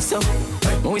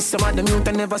 We some of them youth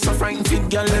and never so frightened. Fit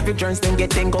girl, every joints then get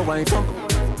then go wife up.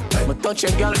 Me touch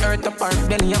a girl, earth apart,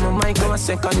 belly and my mic go a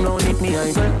second round hit me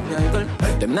idle.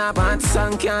 Them nah bad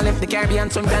song, can't left the Caribbean,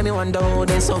 sometimes me wonder how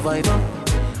they survive.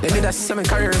 They did a 7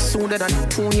 career sooner than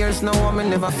 2 years now. I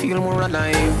never feel more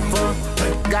alive.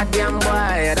 Goddamn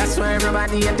boy, that's why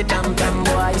everybody at the jam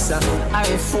boy. So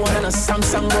iPhone and a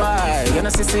Samsung boy. You know,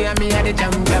 see me at the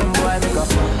jam boy. Because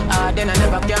then I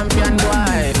never champion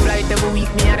boy. Flight every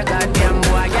week, me at the goddamn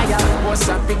boy. Yeah. What's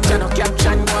a picture, no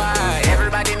caption boy.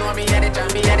 Everybody know me at the jam,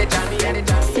 me at the jam, me at the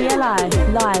jam. CLI,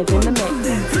 live in the mix.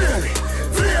 Fear it.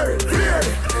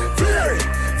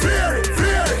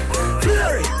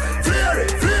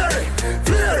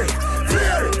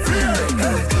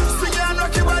 Swing and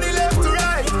rock your body left to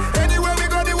right. Anywhere we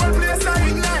go, the one place I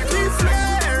ignite.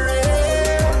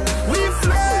 We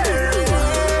flare.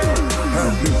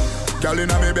 Girl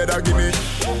inna me bed, give me.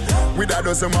 With a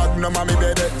dozen magnum on me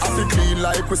bed. I feel clean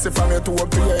like pussy from your toe up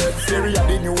to your head. Theory of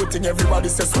the new thing, everybody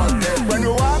says swag dead. When we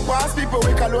walk past people,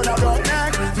 we call on a broad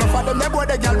neck. No for them, they boy,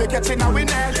 the girl we catching a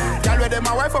winner. Girl with them,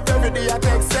 my wife up every day, I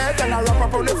take set. And I wrap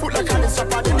up on the foot like I just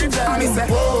up on the DJ. And me say,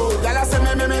 whoa, girl I say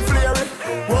me flare it.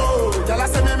 Whoa, girl I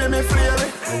say me flare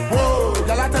it. Whoa,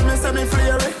 girl I tell me say me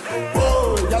flare it.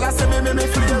 Whoa, girl I say me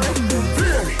flare it.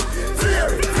 Flare it.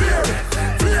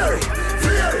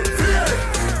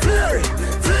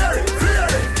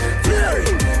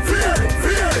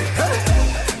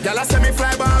 Girl, I say me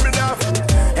fly bomb it off.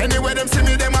 Anywhere them see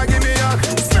me, them a give me up.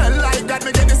 Smell like that,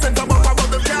 me get the scent of up above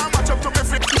the car. Match up to me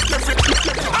flip.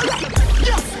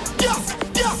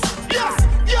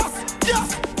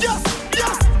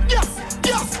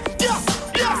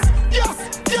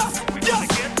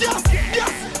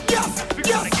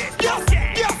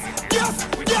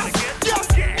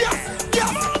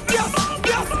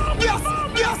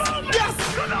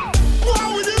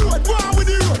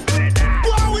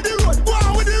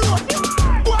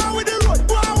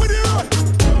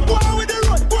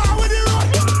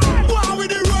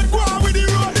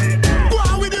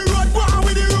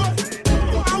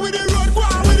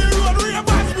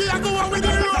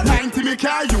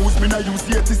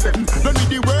 Don't need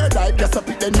the word hype, just up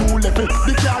it the new level.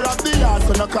 The car of the yard,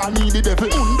 so no call me the devil.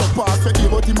 Underpass for the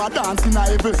but him a dance in a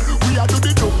heaven. We a do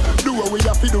the do what we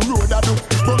have to the road a do.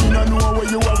 But me no know what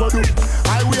you a go do.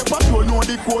 Highway patrol know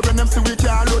the code when them see we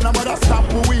can't run. No matter stop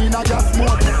we in a gas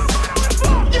mode.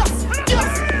 Yes.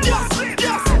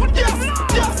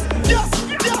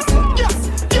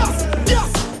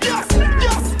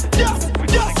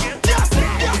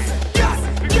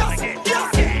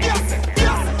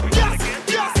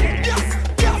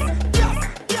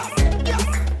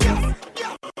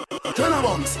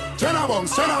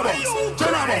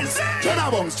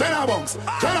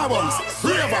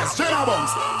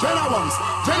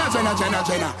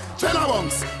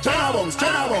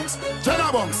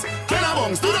 Jenna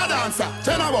Bongs, do the dancer.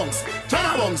 Jenna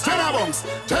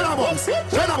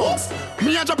Bongs.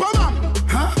 Me a Japan man,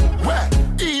 huh? Where?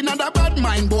 In a the bad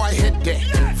mind boy head there.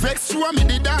 Vex show me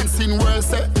the dancing world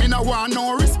say. Me no want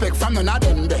no respect from none of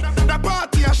them there. The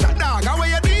party a shot dog, how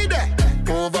you did there?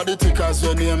 Over the tickers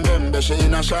you name them. They she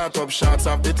in a shot up shots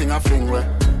of the thing a fling where.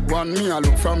 One me a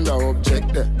look from the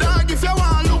object there. Dog, if you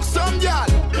want look some girl,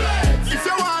 if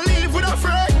you want live with a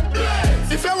friend,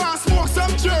 if you want smoke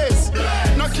some trace,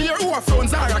 no care who a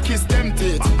phones are a kiss them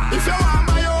teeth. If you want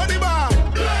my own the bar,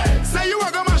 say you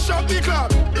a go mash up the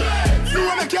club. You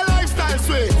want make your lifestyle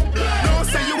sweet. No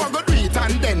say you a go do it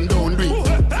and then don't do it.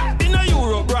 In a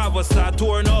Europe, Bravo start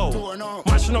tour now.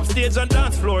 Mashing up stage and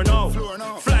dance floor now.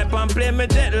 Fly pan play me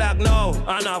jet lag now.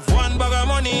 And have one bag of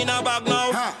money in a bag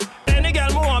now. Any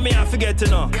girl more want me I forget to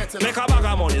know. Make a bag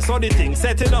of money, so the thing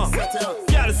set it up.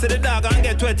 Girl see the dog and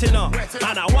get wet you know.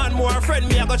 And I want more friend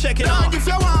me I go check it out. If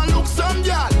you want look some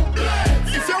girl,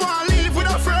 if you want live with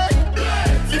a friend,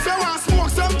 if you want smoke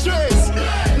some trace,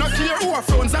 no care who a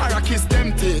phones are a kiss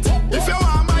them teeth. If you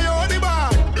want my own the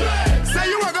bar, say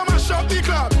you a go mash up the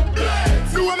club.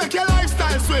 You a make your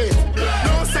lifestyle sweet.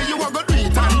 No say you a go do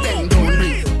it and then don't do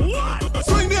it.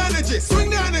 Swing the energy, swing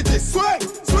the energy, sway.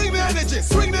 Swing the energy,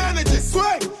 swing the energy,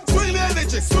 sway. Swing the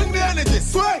energy, swing the energy,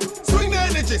 sway. Swing the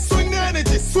energy, swing the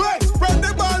energy, sway. Spread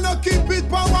the ball, no keep it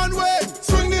by one way.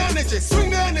 Swing the energy, sway.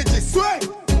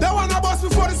 That one a bust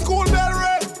before the school bell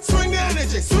ring. Swing the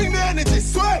energy,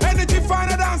 sway. Energy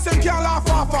find a dance and can't laugh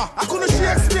off her. I couldn't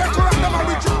Shakespeare, correct them a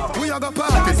rich off. We are the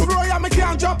party. Dance bro, yeah, me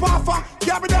can't jump off her.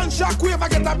 Gabby done shockwave, I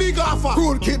get a big offer.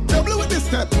 Cool kid, double with the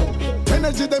step.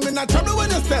 Energy them in a trouble when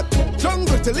you step.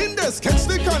 Jungle till Indus, catch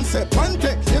the concept. One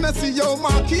take, you know see your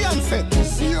marquee and set.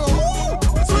 See you.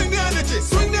 Swing the energy, sway.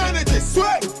 Swing the energy,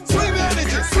 swing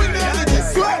the energy,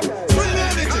 sway. Swing the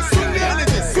energy, swing the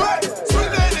energy, sway. Swing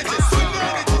the energy, swing the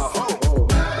energy.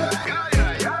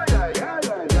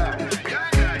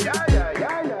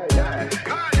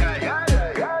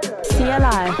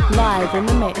 CLI, live in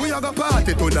the mix. We have a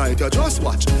party tonight, you just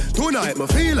watch. Tonight, me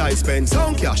feel I spend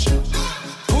some cash.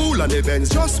 Cool on the Benz,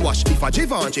 just watch. If a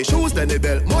Givenchy shoes, then the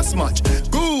belt must match.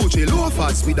 Gucci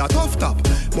loafers with a tough top.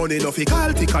 Money no fi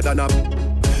call thicker than a...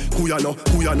 Who ya know,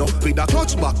 with a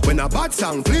clutch back. When a bad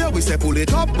song play, we say pull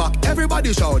it up back.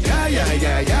 Everybody shout, yeah, yeah,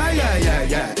 yeah, yeah, yeah, yeah,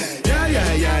 yeah. Yeah,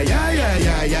 yeah, yeah, yeah, yeah,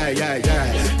 yeah, yeah, yeah,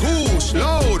 yeah. Push,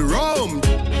 load, rum.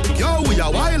 Yo, we a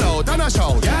wild out and a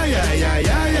shout. Yeah, yeah, yeah,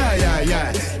 yeah, yeah, yeah,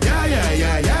 yeah. Yeah, yeah,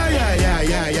 yeah, yeah, yeah, yeah,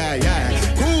 yeah, yeah,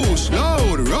 yeah. Push,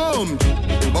 load, rum.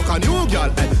 Buck a new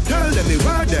girl, tell them the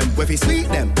word them, where fi sweet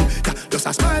them. Just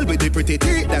a smile with the pretty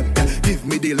teeth them. Give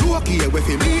me the look here, where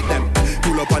fi meet them.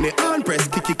 Pull up on the hand press,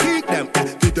 kick them.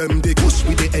 Give them the kush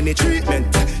with the any treatment.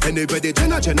 Anybody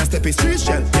Jenna step is street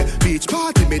shell. Beach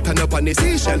party me turn up on the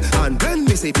station. And when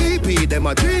me say PP, them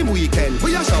a dream weekend.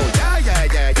 We a shout, yeah, yeah,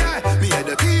 yeah, yeah. Me and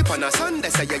the deep on a Sunday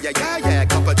say yeah, yeah, yeah, yeah.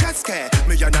 Couple jet scare,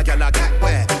 me and a gyal a get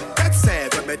where. Get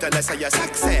sad, when me tell her say you're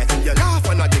sexy. You laugh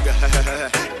and I dig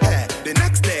the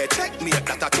next day, check me if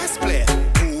that a chess play.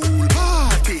 Pool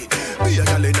party, be a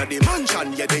girl inna the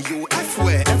mansion, yeah, the UF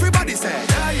way. Everybody say,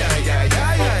 yeah, yeah, yeah,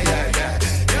 yeah, yeah, yeah, yeah.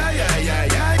 Yeah, yeah, yeah,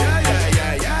 yeah, yeah, yeah,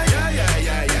 yeah, yeah, yeah, yeah,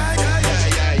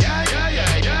 yeah, yeah, yeah,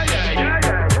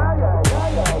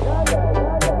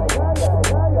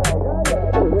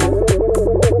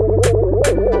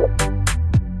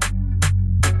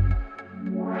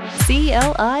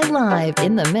 CLI Live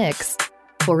in the mix.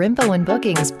 For info and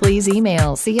bookings, please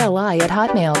email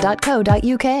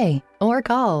cli@hotmail.co.uk or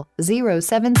call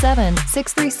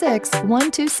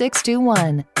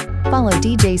 077-636-12621. Follow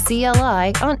DJ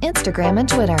CLI on Instagram and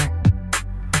Twitter.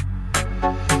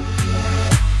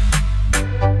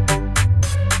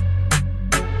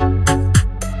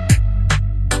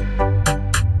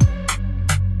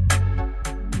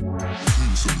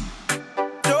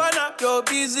 Joanna, your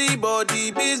busy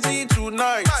body, busy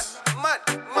tonight. Mad.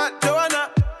 Joanna,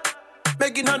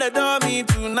 making all the dummy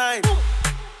tonight.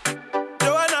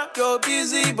 Joanna, your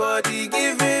busy body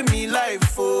giving me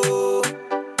life, oh.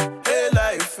 Hey,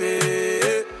 life,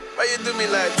 hey. Why you do me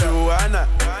like Joanna?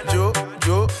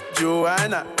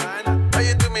 Joanna. Why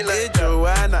you do me like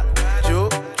Joanna?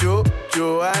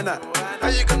 Joanna. How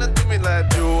you gonna do me like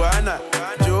Joanna?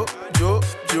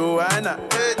 Joanna.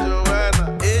 Hey,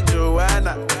 Joanna. Hey,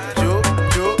 Joanna.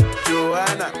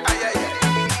 Joanna.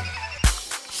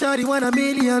 Shawty want $1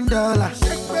 million.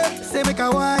 Say make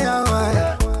a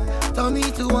wire. Told me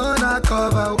to wanna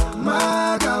cover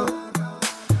my girl.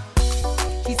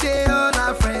 She say all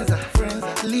our friends are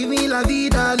leave me la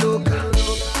vida loca.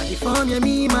 And if I'm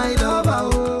me, my lover,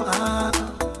 oh.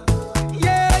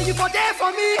 Yeah, you for there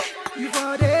for me. You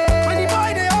for there. When the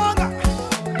boy they hunger,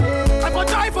 I for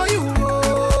try for you,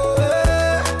 oh.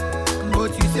 Yeah.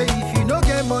 But you say if you don't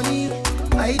get money,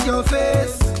 hide your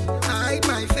face. Hide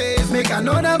my face. Make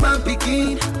another man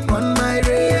picking on my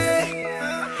race.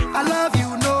 I love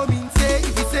you, no mean say.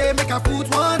 If you say make I put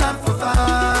one hand for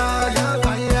fire,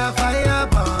 fire,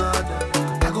 burn.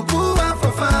 I go put one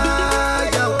for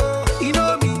fire. You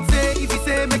know mean say. If you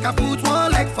say make I put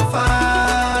one leg for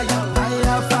fire,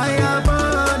 fire,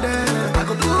 burn. I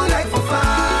go put leg for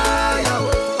fire.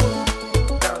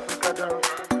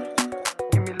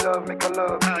 Give me love, make a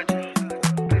love.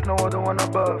 There's no other one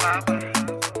above.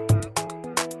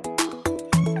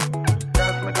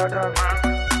 Dance.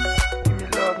 Give me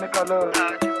love, make a love.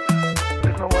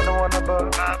 There's no one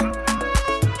above.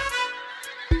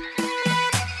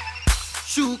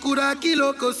 Shukura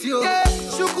kilo kosio, yeah.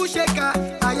 Shuku sheka,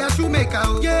 aya shumeka,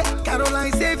 oh. Yeah.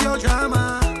 Caroline save your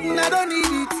drama. I don't need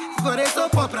it for the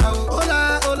soap opera.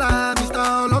 Hola,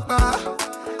 Mr. Olopa.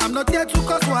 I'm not here to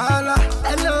cause wahala.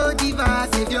 Hello, diva,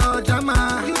 save your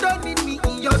drama. You don't need me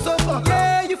in your soap opera.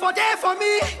 Yeah, you for there for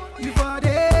me. You for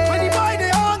there. When the boy they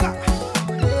hunger,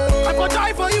 I for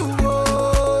try for you,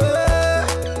 oh, yeah.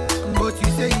 But you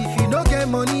say if you don't get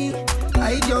money,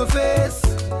 hide your face,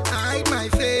 hide my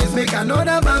face. Make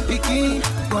another man picking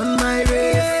on my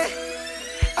race.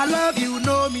 I love you,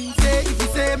 no mean say. If you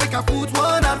say make I put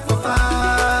one hand for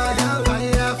fire,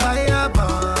 fire,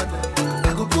 burn.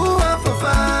 I go put one for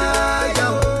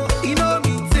fire. You know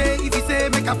mean say. If you say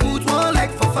make I put one leg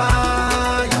for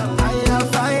fire,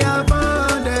 fire,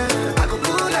 burn. I go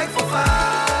put leg for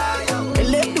fire.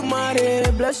 Let the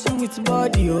money bless you with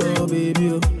body, oh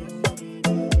baby.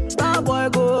 Star boy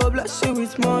go bless you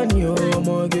with money, oh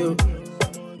my girl.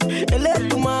 Let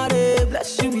the money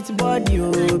bless you with body,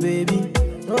 oh baby.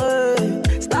 Hey.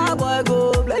 Star boy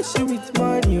go bless you with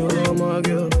money, oh my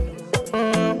girl.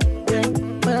 Yeah.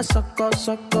 When I suck up,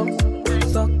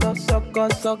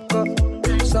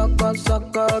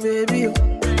 baby.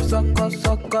 Ó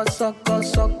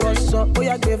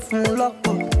yá gbé fún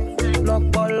lọ́pọ̀.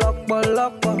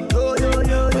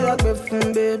 Ó yá gbé fún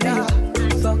baby.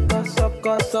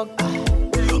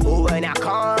 Oh, when I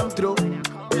come through,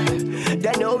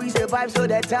 they know we survive, so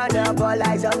they turn up all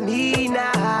eyes on me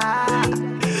now.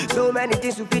 So many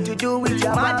things we fit to do with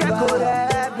your man,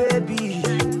 baby.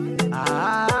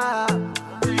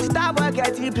 Stop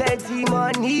getting plenty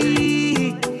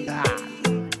money.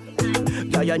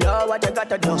 Yeah, you know what you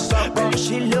gotta do. Baby,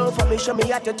 she love for me, show me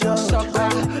how to do.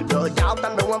 No doubt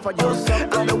I'm the one for you.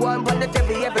 I'm the one for the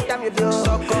TV every time you do.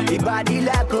 Your body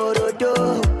like Orodo.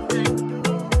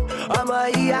 I'm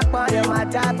a yakman, my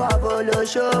type of polo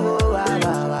show.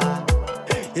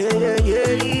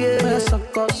 Yeah.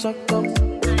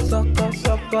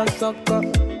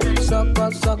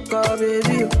 Sucker,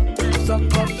 baby.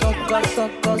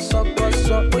 Sucker.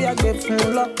 Oh, yeah, give me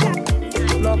lock.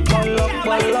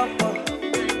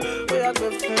 Oh, yeah,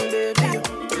 give me baby.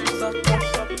 Sucker.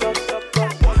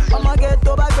 I'ma get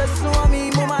to back to me,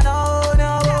 mama, no.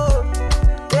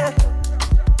 Yeah.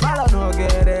 Malo no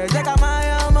get it. Check out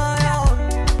my own.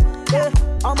 Yeah.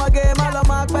 I'ma get malo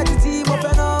mark by the team,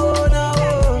 open no.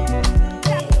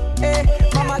 Hey,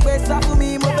 mama, get stuff for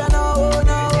me, move no.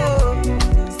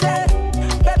 Say,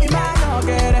 baby, man, no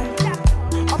get it.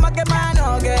 I'ma get man,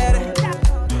 no get it.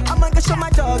 I'ma get show my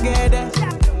dog get it.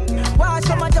 Why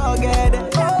show my dog get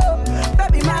it? Oh,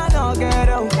 baby, man, no get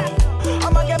it.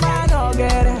 I'ma get man, no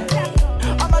get it.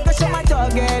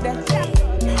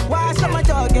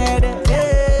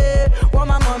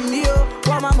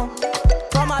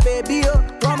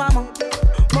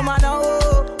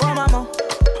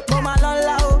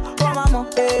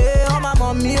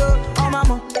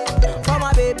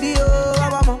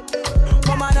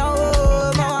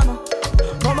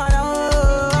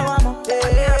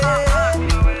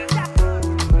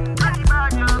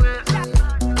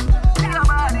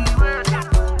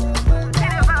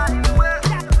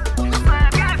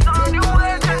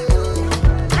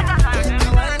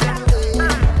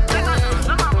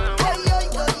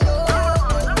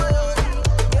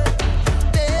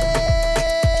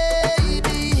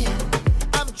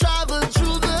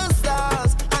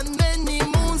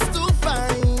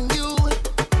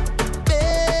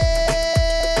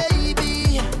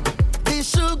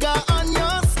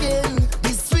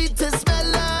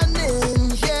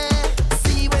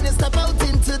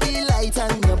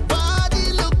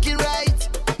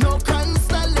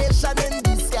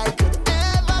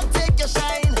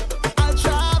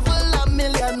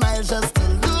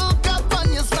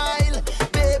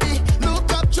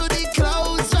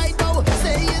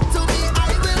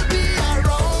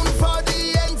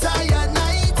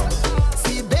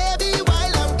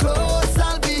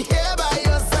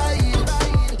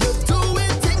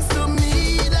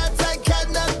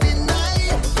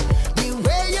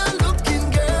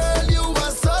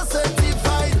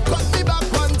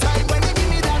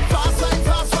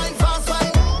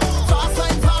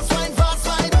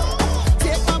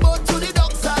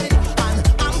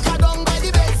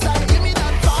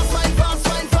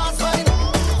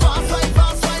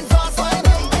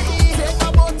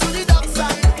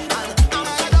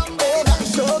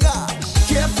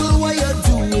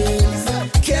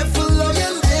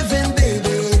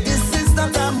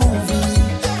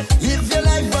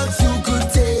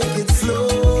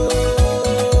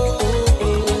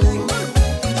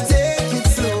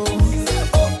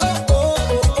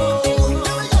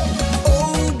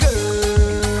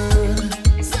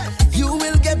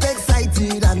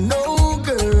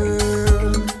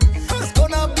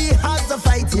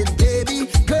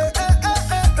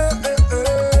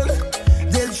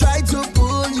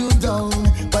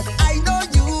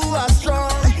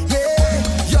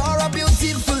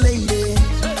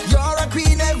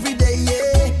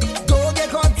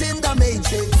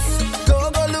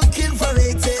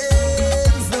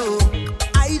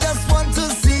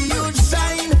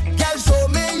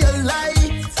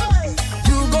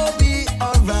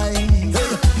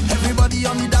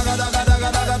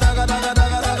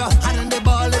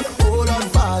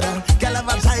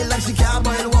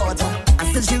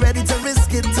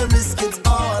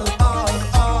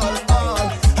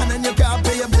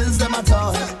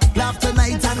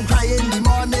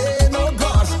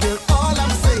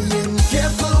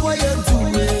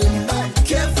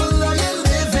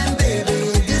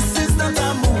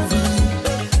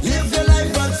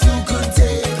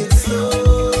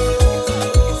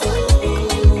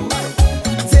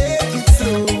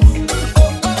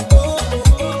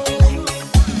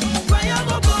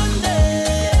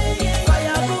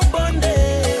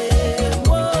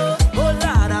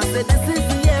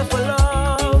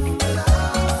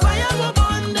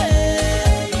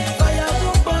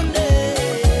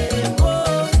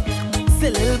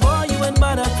 Say little boy, you ain't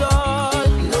bad at all.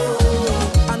 No,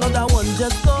 another one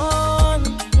just gone.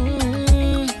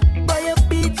 Boy, you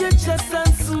beat your chest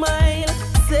and smile.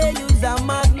 Say you's a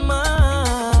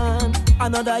madman.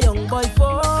 Another young boy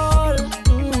fall.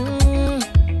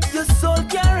 Your soul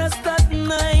can't rest at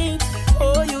night.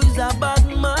 Oh, you's a bad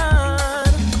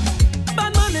man.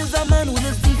 Bad man is a man who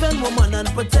just defend woman and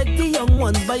protect the young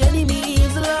ones by any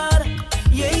means, Lord.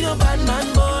 You ain't no bad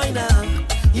man, boy, now.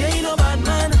 You ain't no bad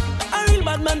man. A real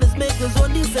bad man just make his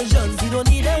own decisions. He don't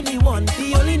need anyone,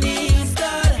 he only needs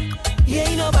God. You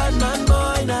ain't no bad man,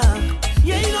 boy, now.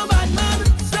 You ain't no bad man.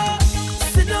 So,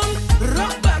 sit down,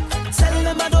 rock back. Tell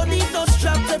them I don't need no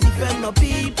strap to defend my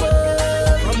people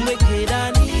from wicked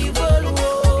and evil.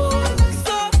 Whoa.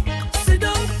 So, sit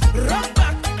down, rock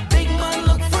back. Big man,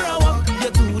 look for a walk.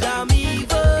 You're too damn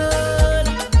evil.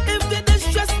 If they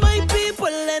distress my people,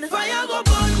 then fire go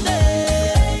burn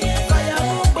them. Fire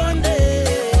go burn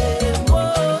them.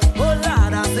 Whoa. Oh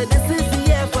Lord, I say this is the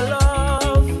year for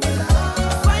love.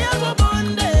 Fire go burn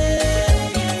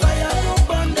them. Fire go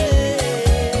burn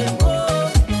them. Whoa.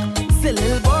 Say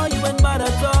little boy, you ain't bad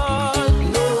at all.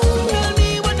 No. Tell me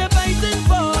what they're fighting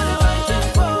for. What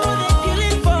they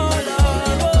killing for,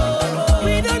 Lord.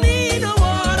 We don't need no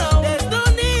war now. There's no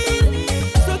need.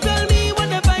 So tell me what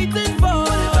they're fighting for.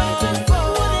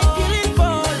 What they killing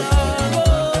for,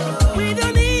 Lord. We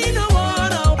don't need no war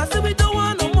now. I said we don't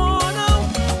want no more now.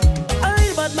 A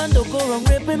real bad man don't go wrong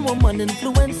raping woman,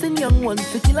 influencing young ones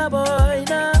to kill a boy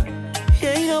now. He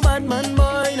ain't no bad man,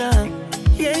 boy now.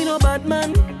 He ain't no bad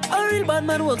man. A real bad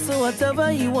man works so whatever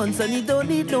he wants, and he don't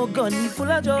need no gun. He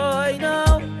full of joy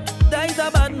now. That is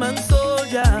a bad man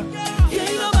soldier. He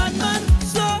ain't no bad man.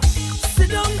 So sit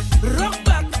down, rock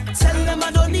back. Tell them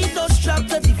I don't need no strap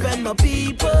to defend my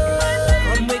people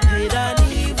from wicked and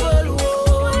evil.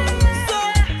 Whoa. So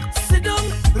sit down,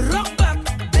 rock back.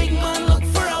 Big man, look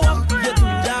for a walk. You're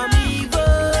too damn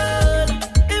evil.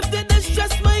 If they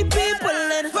distress my people,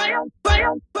 then fire,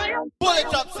 fire, fire. Pull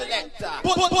it up, selector.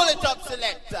 Pull it up,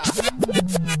 selector.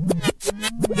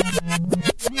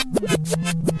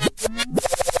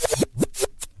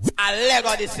 A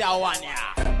Lego this year one,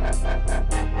 yeah.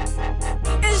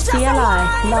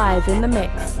 CLI live in the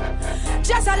mix.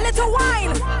 Just a little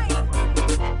wine.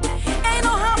 Ain't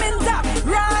no harm in that,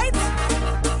 right?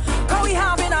 Cause we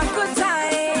having a good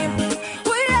time.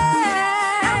 Oh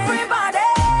yeah. Everybody.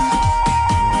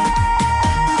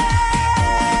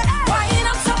 Wine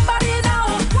up somebody now.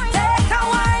 Take a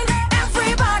wine.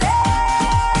 Everybody.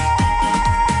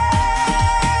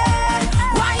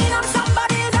 Wine up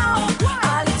somebody now. A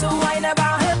little wine never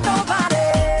hurt nobody.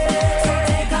 So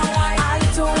take a wine. A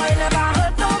little wine never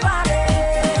hurt nobody.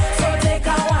 So take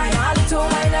a wine. A little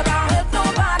wine never hurt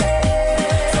nobody.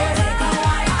 So take a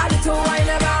wine. A little wine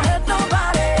never hurt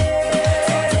nobody.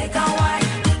 So take a wine.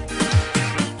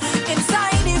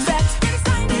 Inside effect,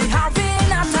 we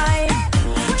having a time.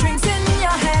 Drinks in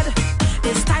your head.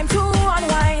 It's time to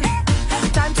unwind.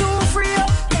 Time to free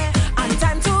up. And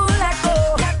time to let go.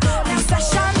 The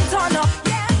session turn up.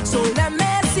 So let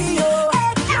me see you.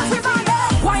 Everybody,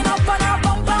 wind up on a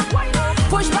bumper.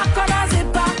 Push back on a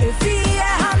zipper. If he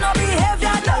have no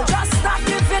behavior, no, just stop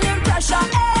giving him pressure.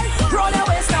 Roll your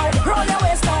waist now, roll your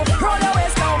waist now, roll your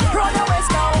waist now, roll your waist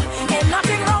now. Ain't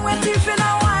nothing wrong with teeth in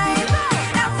a wine.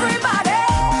 Everybody,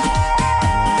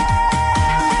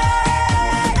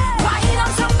 wine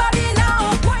on somebody now.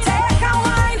 Take a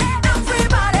wine,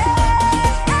 everybody.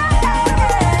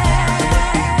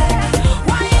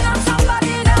 Wine on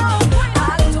somebody now.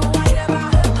 A little wine never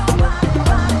hurt nobody.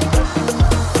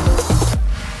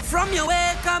 From your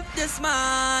wake up this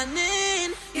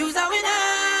morning, you's a winner,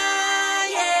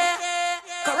 yeah.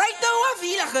 Cause right now I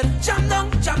feel I could jump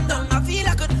down, I feel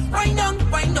I could wind down.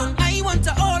 I want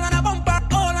to all on a bumper,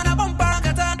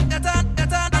 get on.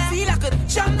 I feel I could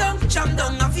jump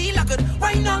down, I feel I could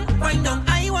wind down.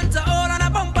 I want to all on a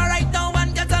bumper right now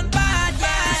and get on bad,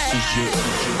 yeah.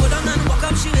 Go down and walk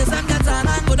up, she waist and get on,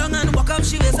 and go down and walk up,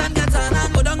 she waist and get on,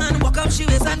 and go down and walk up, she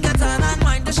waist and get on, and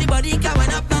wind the she body can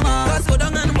wind up no more. Cause go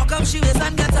down and walk up, she waist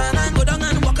and get on, and go down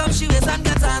and walk up, she waist and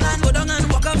get on, and go down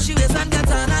and walk up, she waist and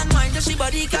get on, and wind the she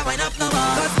body can wind up no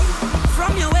more. Cause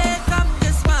from your wake up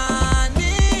this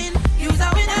morning, you's a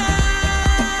winner,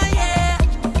 yeah.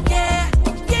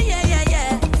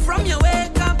 From your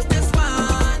wake up this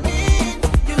morning,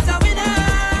 you's a winner,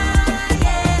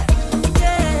 yeah.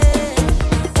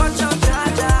 Watch out,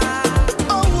 Jaja.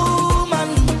 Oh woman,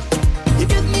 you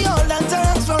give me all that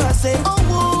thanks for I say. Oh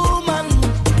woman,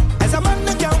 as a man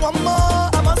that can want more,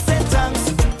 I must say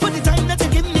thanks for the time that you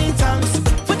give me, thanks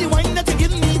for the wine that you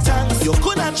give me, thanks. You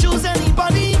could not choose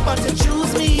anybody but to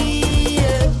choose me.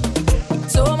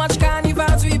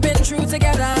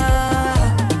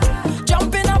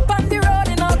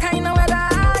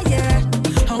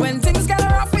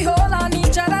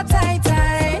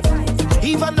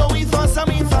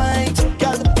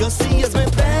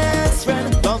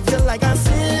 Love you like a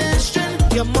sister,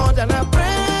 you're more than a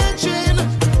brethren,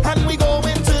 and we go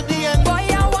into the end. Boy,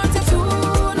 I want you to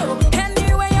know,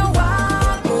 anywhere you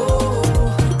want,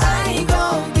 oh, I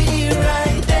gon' be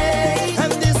right there.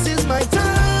 And this is my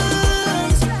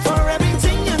thanks for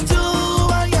everything you do.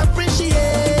 I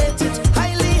appreciate it,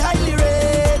 highly, highly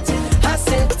rated. I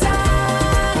said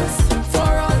thanks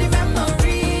for all the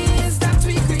memories that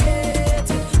we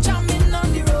created, jamming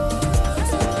on the road.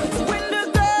 When the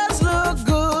girls look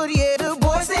good, yeah, the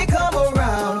boys they come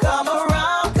around,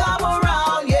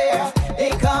 yeah, they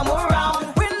come around.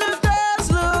 When the girls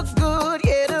look good,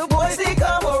 yeah, the boys they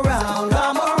come around,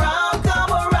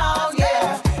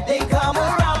 yeah, they come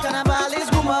around. Carnival is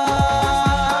woman,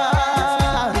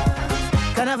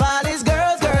 Carnival is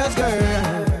girls, girls,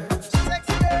 girls.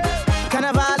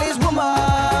 Carnival is woman,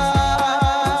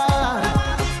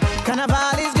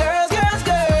 Carnival is girls, girls,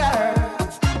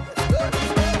 girls.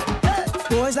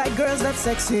 Boys like girls, that's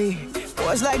sexy.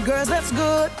 Boys like girls, that's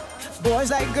good. Boys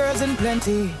like girls in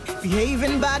plenty.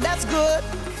 Behaving bad, that's good.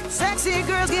 Sexy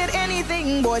girls get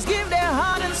anything. Boys give their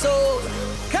heart and soul.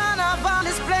 Carnival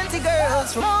is plenty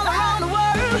girls from all around the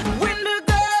world. When the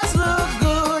girls look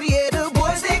good, yeah, the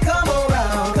boys they come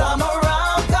around,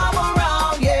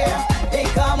 yeah, they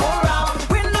come around.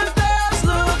 When the girls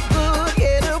look good,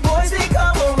 yeah, the boys they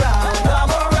come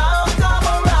around,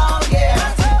 yeah,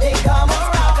 they come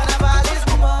around. Carnival is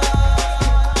woman.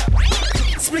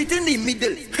 Split in the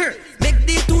middle, make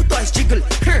the two toys jiggle,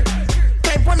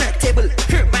 climb on a table,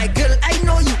 my girl, I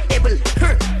know you able,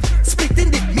 split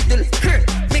in the middle,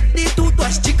 make the two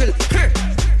toys jiggle,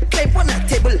 climb on a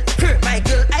table, my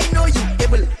girl, I know you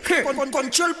able,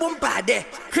 control bombade,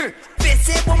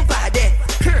 face bombade,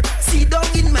 sit down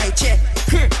in my chair,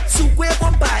 sukwe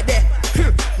bombade,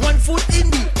 one foot in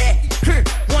the air,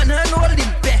 one hand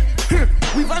holding back,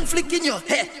 with one flick in your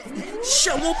hair,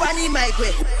 shamu pani my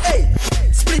way, hey.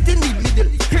 Split in the middle,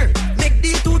 make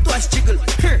the two toys jiggle,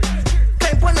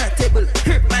 climb on a table,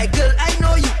 my girl, I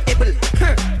know you able,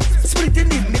 split in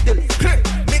the middle,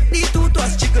 make the two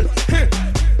toys jiggle,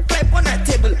 climb on a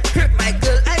table, my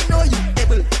girl, I know you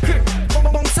able,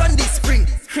 bounce on the spring,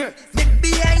 make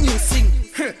behind you sing,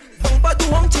 bumper do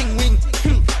Hong Ching wing,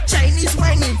 Chinese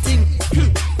whining thing,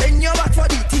 bend your back for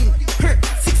the thing,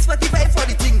 6:45 for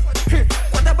the thing,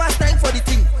 quarter past 9 for the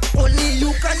thing, only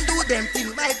you can do them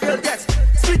thing, my girl, that's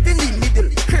split in the middle,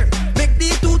 make the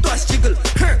two toys jiggle,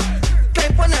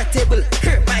 climb on a table,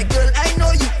 my girl, I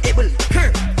know you able,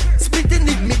 split in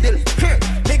the middle,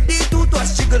 make the two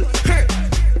toys jiggle,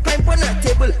 climb on a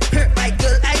table, my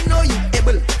girl, I know you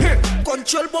able,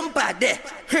 control bombade,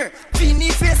 fini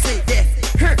face there,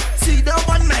 sit down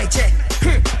on my chair,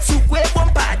 sukwe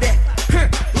bombade,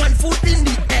 one foot in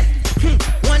the air,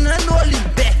 one hand holding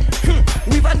back,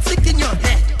 with one flick in your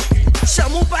hair,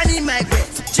 shamu pani my way,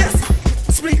 just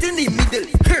split in the middle,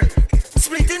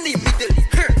 split in the middle,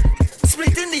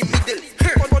 split in the middle,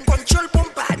 control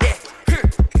bombade,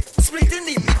 split in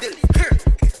the middle,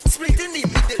 split in the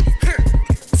middle,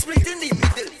 split in the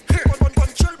middle,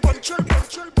 control.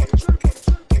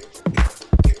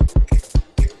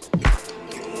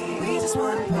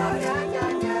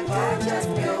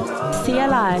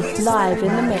 CLI live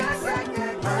in the mix.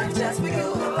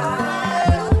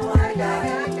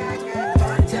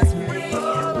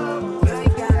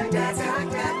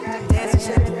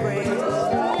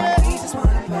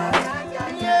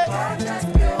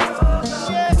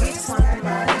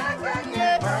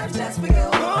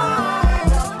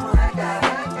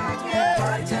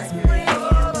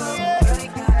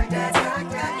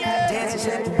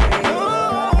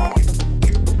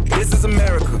 This is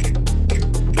America.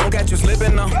 Don't catch you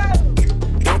slipping now.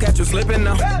 Don't catch you slipping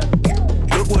now.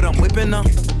 Look what I'm whipping now.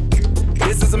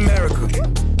 This is America.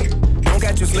 Don't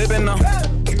catch you slipping now.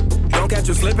 Don't catch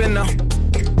you slipping now.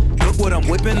 Look what I'm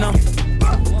whipping now.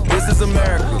 This is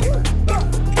America.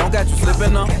 Don't catch you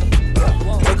slipping now.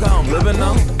 Look how I'm living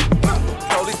now.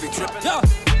 Police be tripping. Yeah.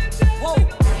 Whoa.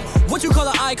 What you call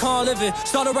an icon living?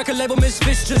 Start a record label,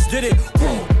 Misfits just did it.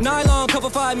 Whoa. Nylon cover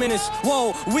 5 minutes.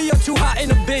 Whoa, we are too hot in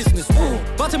the business. Whoa.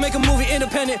 About to make a movie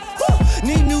independent. Whoa.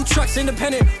 Need new trucks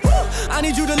independent. Whoa. I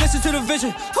need you to listen to the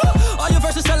vision. Whoa. All your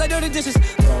verses sound like dirty dishes.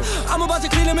 I'm about to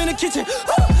clean them in the kitchen.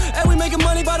 Whoa. And we making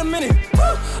money by the minute.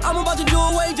 Whoa. I'm about to do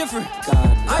it way different.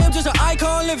 I am just an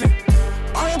icon living.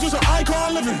 I am just an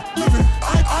icon living.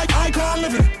 Icon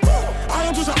living. I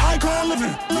am just an icon living.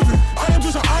 I am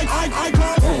just an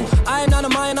icon. I ain't not a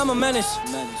mind, I'm a menace.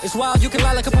 It's wild, you can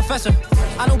lie like a professor.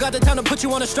 I don't got the time to put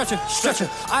you on a stretcher.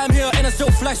 I am here and I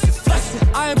still flex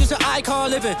it. I am just an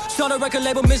icon living. Start a record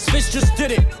label, Misfits just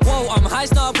did it. Whoa, I'm high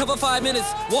snob, cover 5 minutes.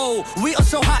 Whoa, we are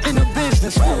so hot in the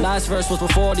business. Last verse was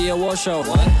before the award show.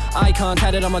 Icon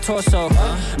tatted on my torso.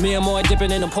 Me and Moy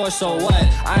dipping in the Porso. What?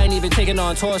 I ain't even taking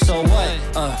on torso. What?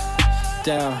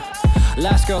 Down.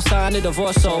 Last girl signed a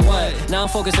divorce, so what? Now I'm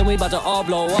focused and we about to all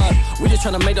blow up. We just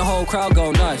tryna make the whole crowd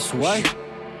go nuts. What?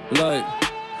 Look,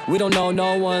 we don't know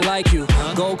no one like you.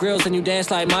 Gold grills and you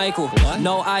dance like Michael.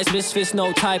 No eyes, Misfits,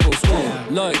 no typos.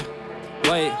 Look,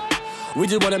 wait. We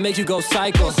just wanna make you go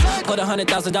psycho. Put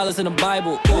 $100,000 in the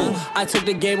Bible. Ooh, I took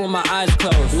the game with my eyes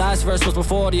closed. Last verse was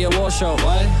before the award show.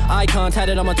 Icon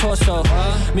tatted on my torso.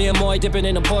 Me and Moy dipping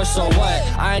in the Porsche. So what?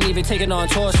 I ain't even taking on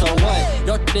tour. So what?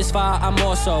 Yo, this fire, I'm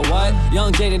more so what?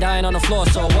 Young Jaden dying on the floor.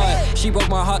 So what? She broke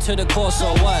my heart to the core.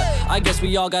 So what? I guess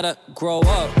we all gotta grow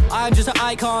up. I'm just an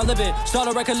icon living. Start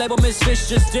a record label, Misfits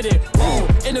just did it. Whoa,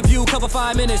 interview cover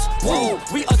 5 minutes. Whoa,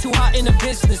 we are too hot in the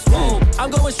business. Whoa, I'm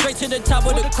going straight to the top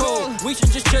of the code. We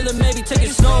should just chill and maybe take it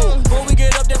slow. Before we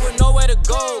get up there with nowhere to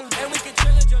go. And we can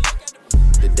chill and just look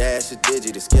at the dash is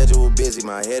digi, the schedule busy.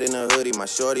 My head in a hoodie, my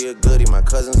shorty a goodie. My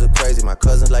cousins are crazy, my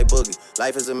cousins like Boogie.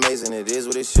 Life is amazing, it is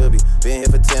what it should be. Been here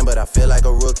for 10, but I feel like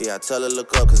a rookie. I tell her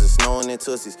look up, cause it's snowing in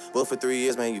Tootsies. Booked for 3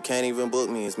 years, man, you can't even book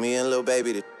me. It's me and Lil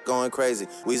Baby, the going crazy.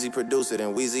 Weezy produced it,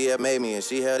 and Weezy had made me. And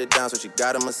she held it down, so she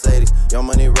got a Mercedes. Young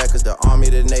Money Records, the Army,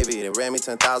 the Navy. They ran me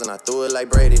 10,000, I threw it like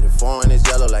Brady. The foreign is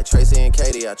yellow like Tracy and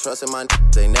Katie. I trusted my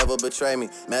they never betray me.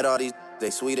 Met all these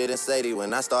they sweeter than Sadie.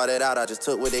 When I started out, I just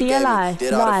took what they gave me.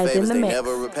 Did all the favors, they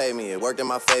never repay me. It worked in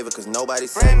my favor, cause nobody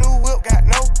said brand new whip, got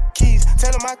no keys.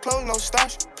 Tell them my clothes, no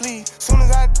starch, please. Soon as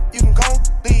you can go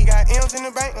leave. Got M's in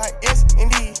the bank like yes,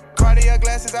 indeed. Cartier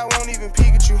glasses, I won't even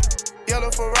Pikachu.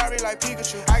 Yellow Ferrari like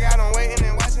Pikachu. I got on waiting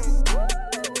and watching.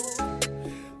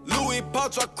 Louis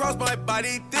pouch across my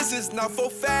body. This is not for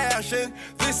fashion.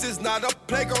 This is not a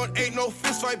playground. Ain't no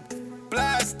fist fight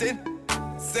blasting.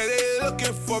 Say they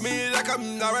looking for me like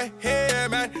I'm not right here,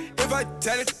 man. If I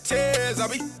tell it tears, I'll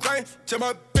be crying to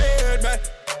my bed, man.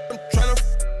 I'm tryna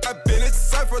I've been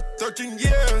inside for 13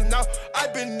 years now.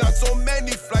 I've been on so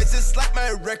many flights, it's like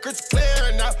my record's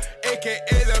clear now. AKA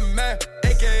the man,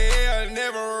 AKA I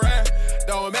never ran.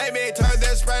 Don't make me turn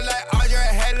this red light on your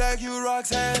head like you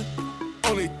Roxanne.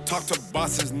 Only talk to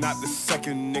bosses, not the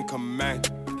second in command.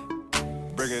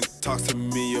 Bringing talks to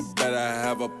me, you better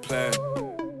have a plan.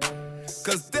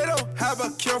 Cause they don't have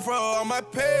a cure for all my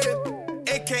pain.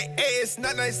 AKA it's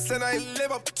not nice and I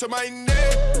live up to my name.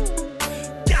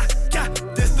 Yeah,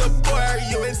 this the boy, are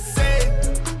you insane?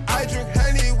 I drink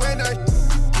honey when I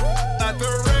at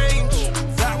the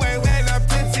range. That way when I'm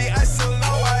tipsy, I still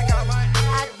know I got my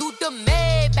I do the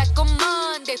Maybach on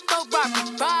Monday, so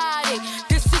rock Friday.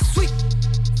 This is sweet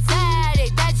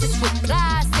Saturday, that's just with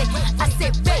plastic. I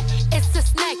said, babe, it's a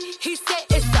snack. He said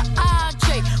it's an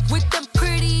entree. With them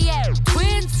pretty ass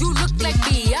twins, you look like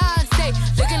Beyonce.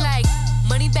 Looking like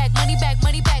money back, money back,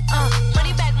 money back,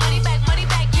 money back, money back, money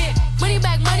back, yeah. Money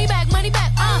back, money back, money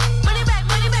back, money back, money back,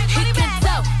 money back. He can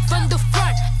tell from the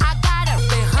front, I got her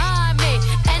behind me.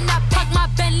 And I parked my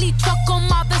Bentley truck on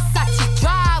my Versace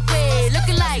driveway.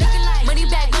 Looking like money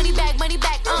back, money back, money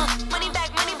back, money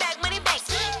back, money back, money back.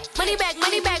 Money back,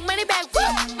 money back, money back,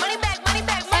 money back, money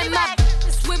back, money back.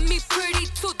 And with me pretty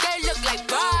too, they look like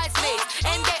bridesmaids.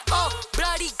 And they all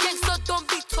bloody gangs, so don't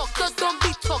be talkers, don't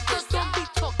be talkers, don't be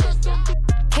talkers.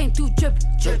 Came through drippin',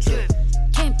 drip, drip.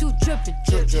 Came through drippin',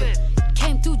 drip, drip.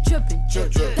 Came through drippin',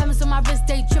 drip, drip. Diamonds on my wrist,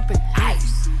 they drippin',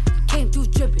 ice. Came through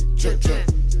drippin', drip, drip.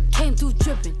 Came through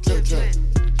drippin', drip, drip.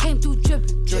 Came through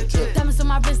drippin', drip, drip. Diamonds on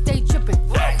my wrist, they drippin',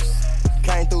 ice.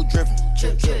 Came through drippin',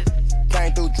 drip, drip.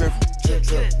 Came through drippin', drip,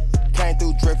 drip. Came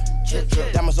through drippin', drip,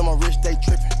 drip. Diamonds on my wrist, they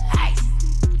trippin', ice.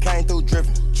 Came through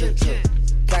drippin', drip, drip.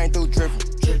 Came through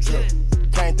drippin', drip, drip.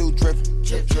 Came through drippin',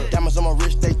 drip, drip. Diamonds on my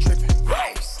wrist, they trippin'.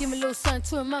 Give me a little something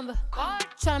to remember.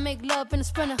 Tryna make love in a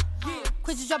sprinter.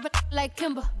 Quit you dropping like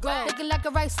Kimber. Looking like a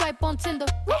right swipe on Tinder.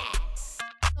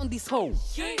 On these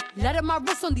hoes. Let up my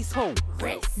wrist on these hoes.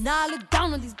 Now I look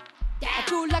down on these. I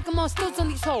feel like I'm on stilts on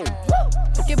these hoes.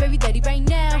 Look at baby daddy right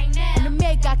now. And the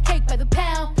maid got cake by the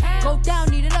pound. Go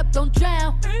down, eat it up, don't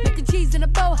drown. Making cheese in a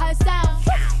bow, how it sound.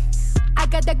 I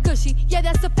got that gushy, yeah,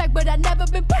 that's a fact, but I never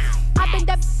been. I've been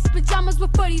that pajamas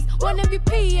with footies, one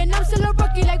MVP, and I'm still a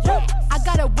rookie. Like, whoop. I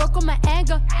gotta work on my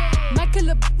anger, might kill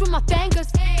a with my fingers.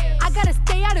 I gotta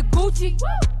stay out of Gucci.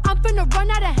 I'm finna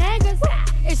run out of hangers.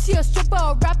 Is she a stripper,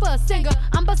 a rapper, a singer?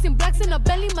 I'm busting blacks in a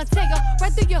Bentley Montega.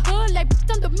 Right through your hood like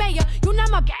I'm the mayor. You not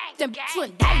my then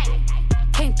went down.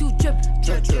 Came through drippin',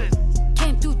 drip, drip.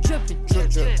 Came through drippin', drip,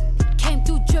 drip. Came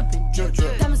through drippin', drip,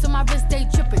 drip. Diamonds on my wrist, they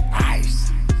drippin'.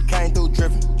 Ice. Came through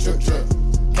drippin', drip, drip.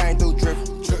 Came through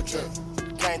drippin', drip, drip.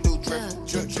 Came through drippin',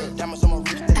 drip, drip. Diamonds on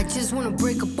my wrist. I just wanna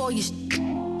break up all your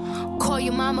Call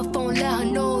your mama phone, let her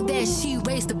know that she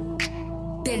raised the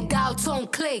then dial tone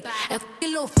click. And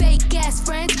your little fake ass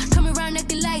friends coming around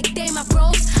acting like they my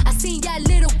bros. I seen y'all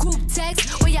little group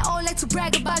text where y'all all like to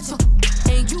brag about you.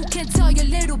 And you can tell your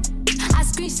little I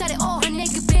screenshotted all her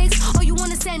naked pics. Or you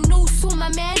wanna send news to my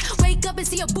man? Wake up and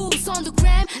see your boobs on the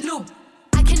gram. Look,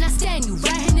 I cannot stand you,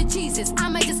 right hand to Jesus. I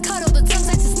might just cut all the tongues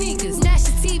like the sneakers.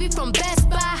 National TV from Best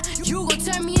Buy. You gon'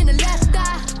 turn me in the left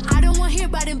eye. I don't wanna hear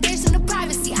about invasion of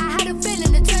privacy. I had a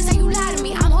feeling it turns out you lie to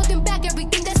me. I'm holding back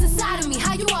everything that's inside of me.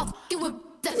 How you all f***ing with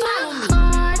that follow me? My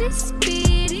heart is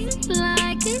beating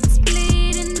like it's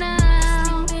bleeding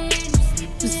now.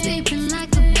 I'm sleeping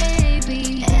like a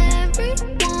baby.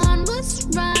 Everyone was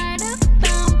right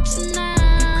about you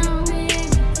now.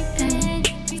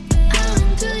 I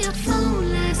went to your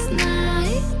phone last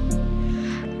night.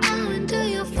 I went to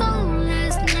your phone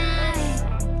last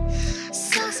night.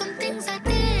 Saw some things I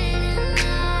didn't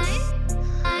like.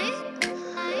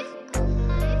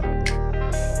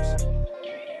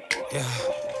 Yeah,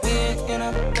 we ain't in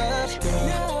a rush,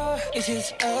 girl. It's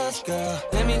just us, girl.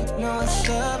 Let me know what's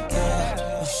up,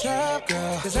 girl. What's up,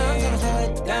 girl? Cause I'm gonna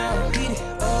hold it down. Beat it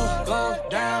up, go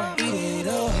down. Beat it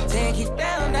up, take it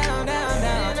down, down, down,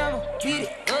 down. I'ma beat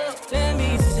it up. Let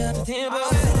me switch up the tempo.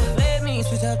 Let me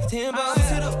switch up the tempo.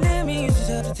 Let me switch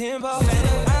up the tempo.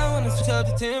 I wanna switch up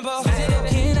the tempo.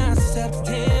 Can I switch up the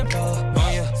tempo?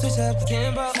 Yeah, switch up the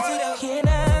tempo. Can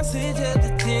I switch up the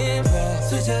tempo?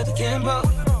 Switch up the tempo.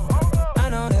 I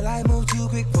know that life moves too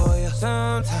quick for you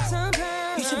sometimes.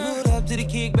 You should pull up to the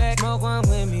kickback, smoke one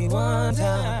with me one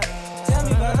time. Tell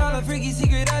me about all the freaky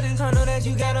secret I know that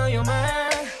you got on your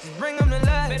mind. Just bring them to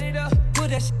life. Put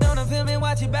that shit on the film and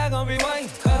watch it back on rewind.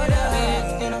 Hold up,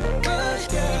 it's in a rush,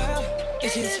 girl.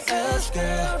 It's just us,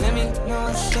 girl. Let me know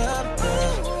what's up,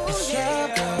 girl. It's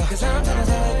up, girl. Cause I'm tryna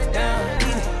slow it down.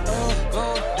 Beat it up,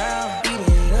 go down. Beat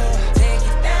it up, take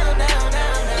it down, down,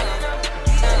 down,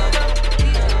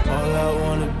 down. All I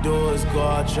wanna do is go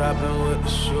out trapping with the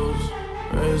shoes.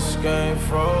 Wrist game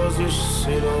froze, you should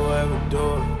see the way we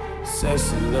do it.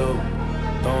 Sexy little,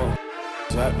 throwing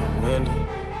out the window.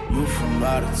 You from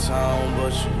out of town,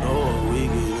 but you know what we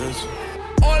get into.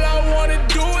 All I wanna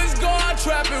do is go out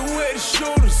trapping with the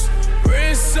shooters.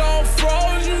 Wrist on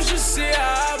froze, you should see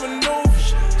how I maneuver.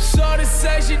 Shorty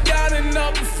say she down and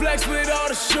up and flex with all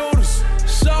the shooters.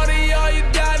 Shorty, all you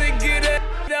gotta get it,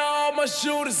 now all my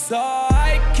shooters. Oh,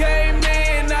 I came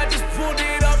in, I just pulled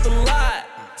it off the lot.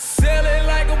 Sailing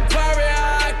like a pirate,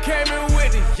 I came in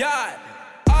with the yacht.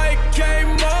 I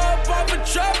came up off a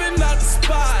trap and not the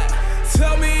spot.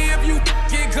 Tell me if you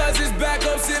it, cause it's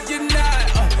backups if you're not.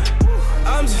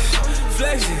 I'm just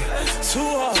flexing, too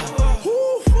hard.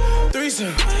 Woo.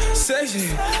 Threesome, section,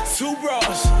 two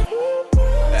bras.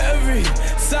 Every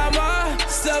time I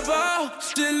step out,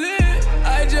 still lit.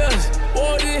 I just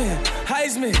walked in,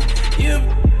 Heisman, yeah.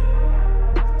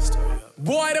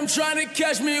 Boy, them trying to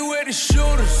catch me with the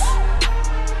shooters.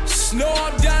 Snow,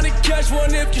 I'm down to catch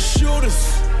one if you shoot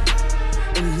us.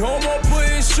 And no more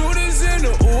putting shooters in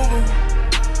the Uber.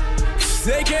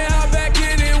 They can't hop back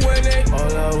in it when they.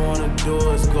 All I wanna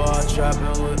do is go out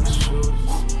trapping with the shoes.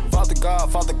 Father God,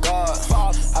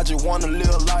 I just wanna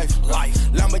live life.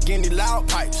 Lamborghini loud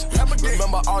pipes.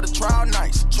 Remember all the trial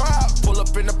nights. Pull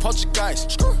up in the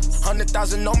Poltergeist.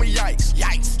 100,000 on me, yikes.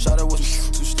 Shawty was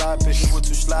too sloppy, he was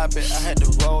too sloppy. I had to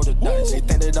roll the dice. They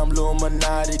think that I'm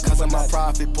Illuminati, cause of my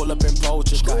profit. Pull up in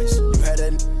Poltergeist. You had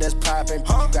that that's popping,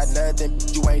 you got nothing,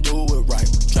 you ain't do it right.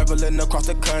 Traveling across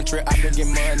the country, I been get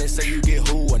money, say you get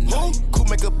who a night. Cool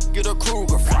make a get a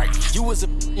Kruger fight. You was a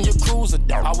in your cruiser.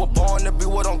 I was born to be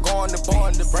what I'm going to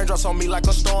be. Raindrops on me like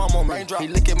a storm on me. He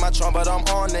licking my trunk, but I'm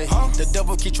on it. The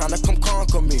devil keep trying to come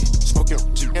conquer me. Smoking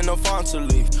in a font to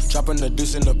leave. Dropping the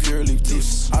deuce in the pure leaf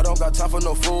tips. I don't got time for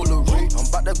no foolery. I'm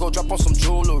about to go drop on some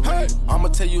jewelry. I'ma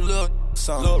tell you, look.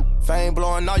 Son, fame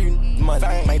blowing all you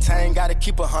money. Maintain, gotta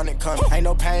keep 100 coming. Ain't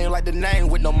no pain like the name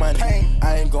with no money.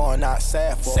 I ain't going out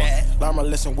sad for it. Learn my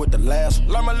lesson with the last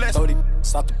one. So they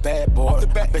stop the bad boy. I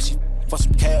bet she for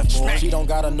some cash for it. She don't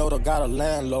got a note or got a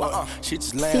landlord. She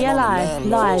just land on the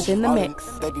landlord. Live in the mix.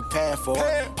 They be paying for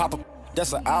it. Pop up,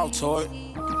 that's an Altoid.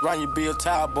 Run you be a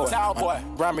towel boy.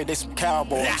 Run me, they some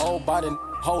cowboys. Whole body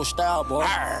whole style, boy.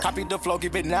 Copy the flow,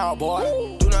 give it now,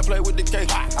 boy. Do not play with the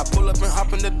cake. I pull up and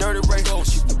hop in the dirty race.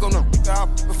 She gonna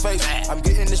out her face. I'm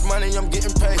getting this money, I'm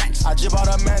getting paid. I jib out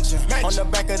a mansion. On the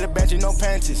back of the bench, no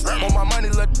panties. On my money,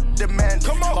 look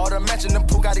demanding. Bought a mansion, the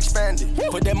pool got expanded.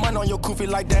 Put that money on your koofy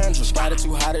like dandruff. Got it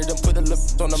too hot, them put a lip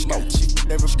on the mochi.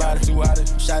 Everybody too hot,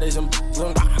 shot it, them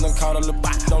caught a lip.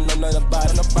 Don't know nothing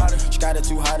about it. She got it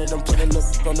too hot, them put a lip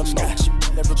on the mochi.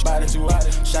 Everybody too hot,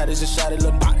 shot it, just shot it,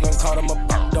 look. Them caught him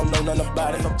up, don't know nothing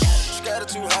about it. She got it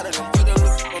too hot, them put a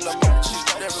lip on the mochi.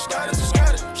 Everybody too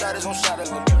hot, shot it, on shot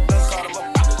it, look. Them caught him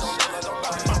up, don't know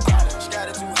nothing about it. She got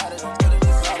it too hot, them put a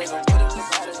lip on it.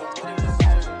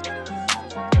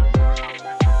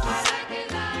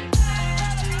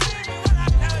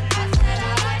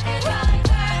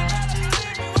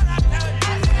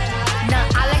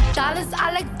 Dollars,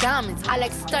 I like diamonds, I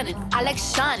like stunning, I like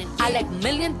shining, I like $1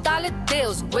 million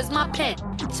deals. Where's my pen?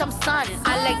 I'm signing.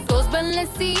 I like those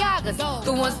Balenciagas,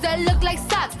 the ones that look like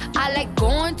socks. I like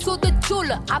going to the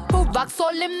Tula, I put rocks all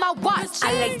in my watch.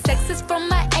 I like texts from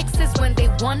my exes when they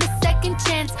want a second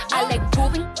chance. I like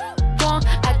proving wrong,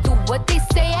 I do what they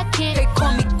say I can't. They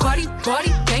call me Cardi,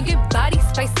 banging body,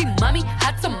 spicy mommy,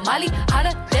 hot tamale,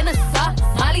 hotter than a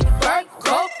Somali. Bird,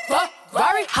 go,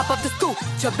 Ferrari, hop off the stoop,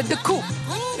 jump in the coupe.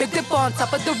 Big dip on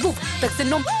top of the roof,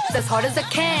 flexing on as hard as I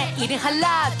can. Eating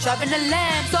halal, driving a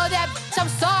lamb. So that bitch, I'm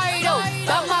sorry though.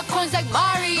 Got my coins like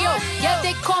Mario. Yeah,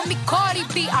 they call me Cardi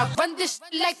B. I run this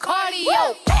like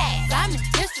cardio. I'm in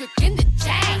district in the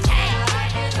chain.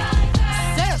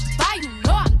 Certified, you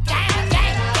know I'm gang.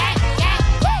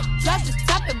 Drop the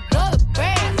top and blow the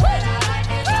brand.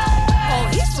 Oh,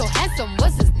 he's so handsome,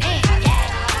 what's his name?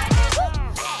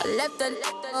 I left the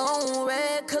on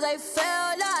red cause I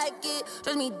felt like it.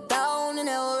 Dress me down in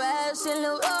a rash and a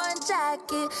rowan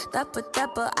jacket.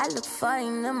 Dapper, I look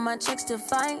fine and my checks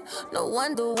define. No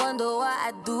wonder why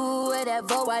I do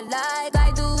whatever I like.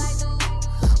 I do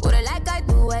what I like, I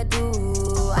do.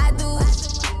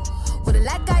 What I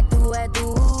like, I do.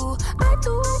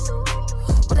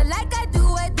 What I like, I do.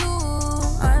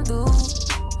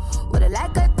 What I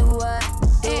like, I do.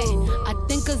 Hey, I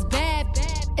think it's bad.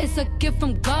 It's a gift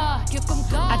from God.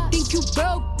 I think you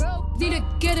broke. Need to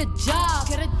get a job.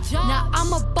 Now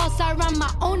I'm a boss. I write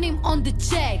my own name on the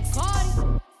checks.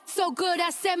 So good,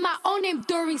 I said my own name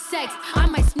during sex. I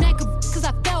might smack a cause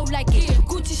I felt like it.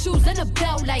 Gucci shoes and a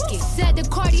belt like it. Said the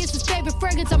Cardi is his favorite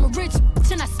fragrance. I'm a rich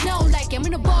bitch and I smell like it. I'm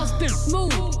in a boss bitch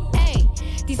smooth. Hey,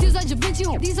 these shoes are Da Vinci.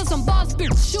 These are some boss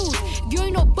bitch shoes. If you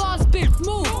ain't no boss bitch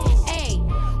move. Hey,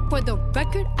 for the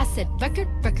record, I said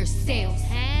record sales.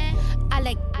 I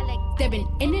like they've been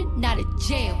in and out of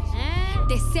jail.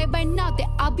 They say by now that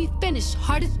I'll be finished,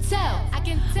 hard to tell. I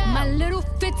can tell. My little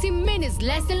 15 minutes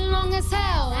lasting long as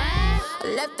hell. I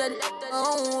left the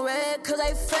on red cause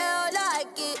I felt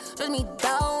like it. Dress me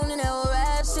down in a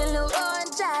rash and a rowan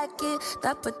jacket.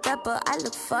 Dapper, I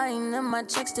look fine and my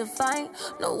checks define.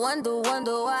 No wonder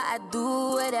why I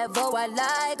do whatever I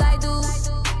like. I do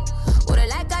what I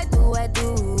like, I do.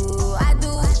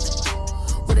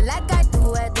 What I like, I do.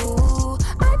 What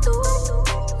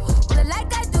I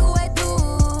like, I do.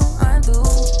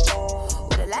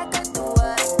 What I like, I do.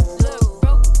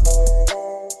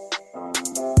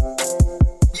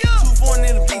 Too foreign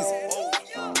in the visa.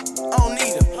 I don't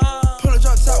need her. Pull a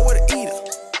drop top with an eater.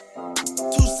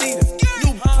 2-seater.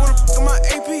 New wanna fuck on my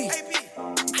AP.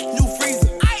 New freezer.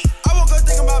 I woke up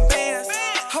thinking about bands.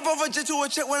 Hop off a jet to a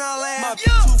check when I land. Too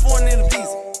foreign in the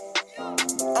visa.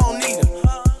 I don't need her.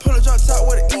 Pull a drop top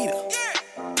with an eater.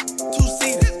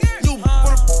 2-seater. New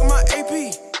wanna fuck on my AP.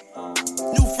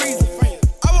 New freezer.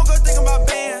 I woke up thinking about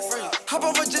bands. Hop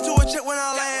off a jet to a check when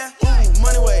I land. Ooh,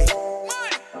 money way.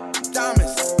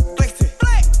 Diamonds. Black.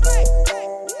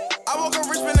 I woke up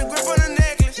rich, spin a grip on a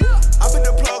necklace. I put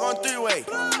the plug on 3-way.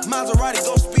 Maserati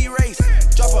go speed race.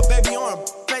 Drop a baby on her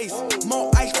face. More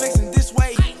ice flexing this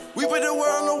way. We put the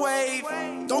world on the wave.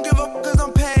 Don't give up cause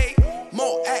I'm paid.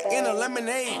 More act in a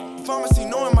lemonade. Pharmacy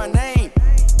knowing my name.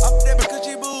 Up there because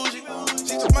she bougie.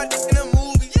 She took my dick in a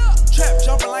movie. Trap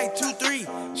jumping like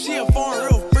 2-3. She a foreign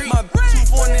real free. My too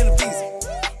foreign in the visa.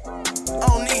 I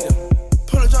don't need her.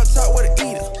 Pull a drop top with an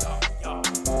eater.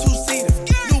 2-seater.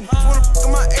 New wanna fuck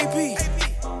on my AP.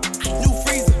 New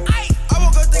freezer. I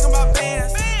woke up thinking about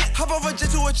bands. Hop off a jet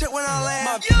to a check when I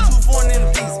land. Too foreign in the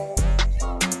visa.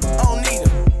 I don't need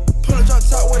her. Pull a drop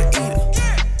top with an eater.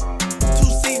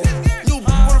 2-seater. New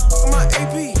wanna fuck on my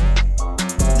AP.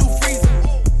 New freezer.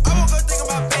 I woke up thinking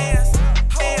about bands.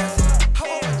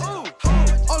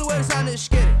 Only way to sign is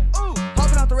skid it.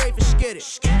 Hopping off the rave and skid it.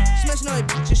 Smashing on that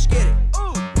bitch, just skid it.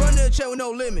 Run to the check with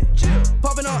no limit.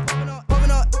 Popping up.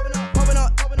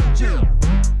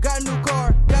 Got a new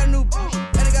car,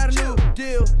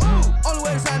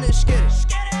 just get it.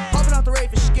 Popping out the rave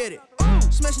and get it.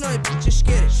 Smashing on that bitch, just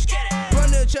get it. Run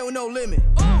to the chair with no limit.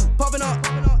 Popping up,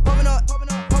 popping up, popping up.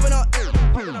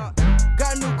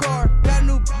 Got a new car, got a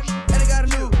new and I got a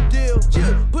new deal.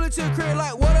 Pull it to the crib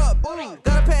like, what up?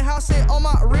 Got a penthouse set on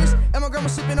my wrist, and my grandma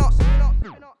sipping on.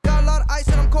 Got a lot of ice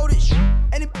and I'm cold as shit.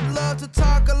 And it love to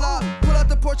talk a lot. Pull out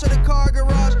the porch of the car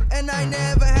garage, and I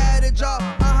never had a job.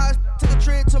 I high took a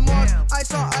trip to Mars.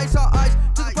 Ice on ice on ice.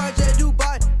 To the project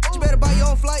Dubai. You better buy your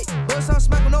own flight. Bust on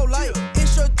smack with no light.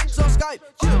 Intro on Skype.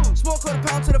 Smoke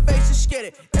 £1 to the face, just get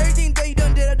it. Everything that you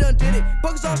done did, I done did it.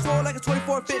 Buckets on swole like a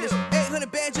 24 fitness.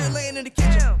 800 bands just laying in the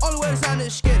kitchen. Only way to sound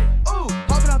is get it.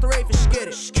 Hopping out the rave and get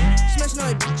it. Smashing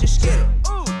on that bitch, just get it.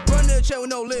 Run to the chair with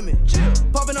no limit.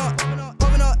 Popping up, popping up,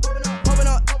 popping up.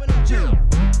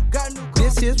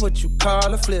 This is what you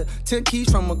call a flip. 10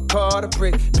 keys from a car to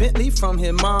brick. Bentley from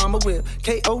his mama whip.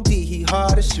 K.O.D. he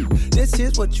hard to shoot. This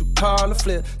is what you call a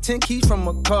flip. 10 keys from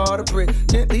a car to brick.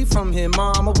 Bentley from his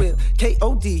mama whip.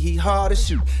 K.O.D. he hard to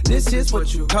shoot. This is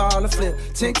what you call a flip.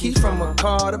 10 keys from a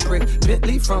car to brick.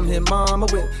 Bentley from his mama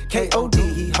whip. K.O.D.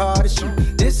 he hard to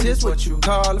shoot. This is what you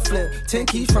call a flip. 10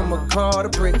 keys from a car to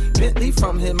brick. Bentley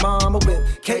from his mama whip.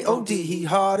 K.O.D. he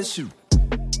hard to shoot.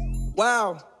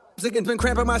 Wow. Ziggins been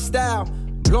cramping my style.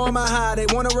 Blowing my high, they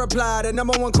wanna reply. The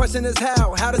number one question is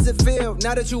how? How does it feel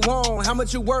now that you own? How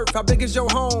much you worth? How big is your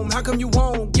home? How come you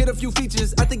won't get a few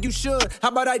features? I think you should. How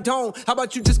about I don't? How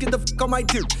about you just get the fuck on my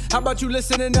dick? How about you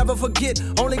listen and never forget?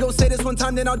 Only go say this one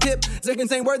time, then I'll dip.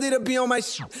 Ziggins ain't worthy to be on my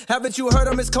shit. Haven't you heard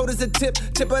I'm as cold as a tip?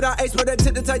 Tip of the ice where that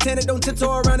tip the Titanic. Don't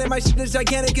tiptoe around it. My shit is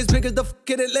gigantic, as big as the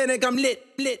fucking Atlantic. I'm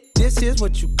lit. This is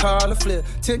what you call a flip.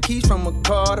 10 keys from a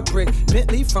car to brick.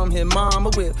 Bentley from his mama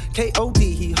whip.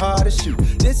 K.O.D. he hard to shoot.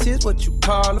 This is what you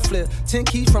call a flip. 10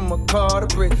 keys from a car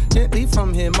to brick. Bentley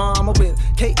from his mama whip.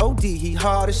 K.O.D. he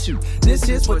hard to shoot. This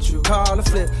is what you call a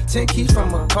flip. 10 keys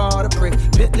from a car to brick.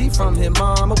 Bentley from his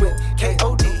mama whip.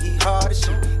 K.O.D. he hard to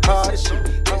shoot. Hard to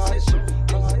shoot. Hard to shoot.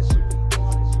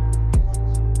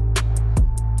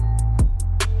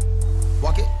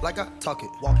 Walk it like I talk it.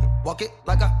 Walk it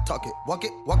like I talk it. Walk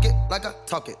it like I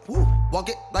talk it. Woo. Walk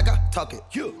it like I talk it.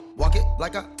 You. Walk it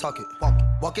like I talk it.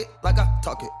 Walk it like I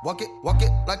talk it. Walk it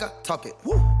like I talk it.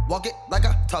 Woo. Walk it like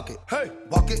I talk it. Hey.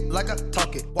 Walk it like I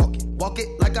talk it. Walk it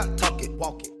like I talk it.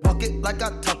 Walk it like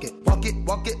I talk it.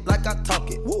 Walk it like I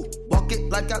talk it. Woo. Walk it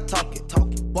like I talk it.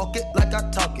 Walk it like I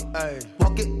talk it. Hey.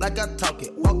 Walk it like I talk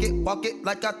it. Walk it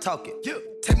like I talk it. You.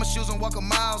 Take my shoes and walk a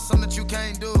mile, something that you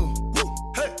can't do.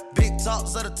 Hey. Big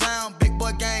talks of the town, big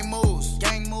boy gang moves.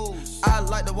 I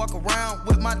like to walk around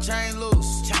with my chain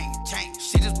loose. Chain.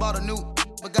 She just bought a new,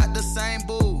 but got the same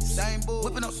booze.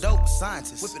 Whipping up dope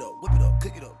scientists. Whip it up,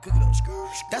 cook it up.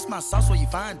 That's my sauce where you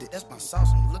find it. That's my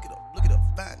sauce when you look it up,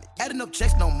 find it. Adding up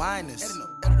checks, no minus.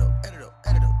 Add it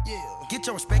up, yeah. Get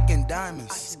your respect in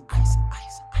diamonds. Ice.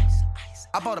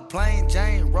 I bought a plain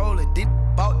Jane, roll it, deep,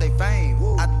 bought they fame.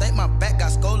 Woo. I think my back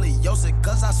got scoliosis,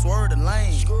 cause I swerved the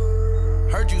lane.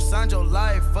 Heard you signed your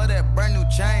life for that brand new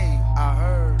chain. I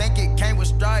heard. Think it came with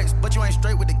stripes, but you ain't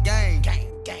straight with the game. Gang.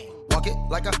 Walk it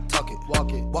like I talk it.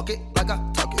 Walk it like I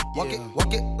talk it. Walk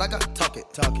it like I talk it.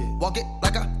 Walk it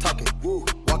like I talk it. Woo.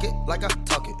 Walk it like I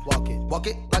talk it. Walk it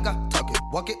like I talk it.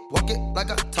 Walk it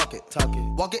like I talk it.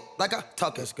 Walk it like I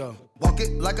talk it. Let's go. Walk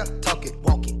it like I talk it.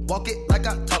 Walk it like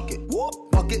I talk it.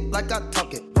 Walk it like I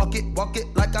talk it. Walk it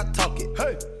like I talk it.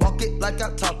 Hey. Walk it like I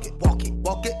talk it. Walk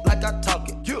it like I talk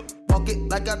it. You. Walk it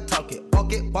like I talk it.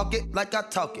 Walk it like I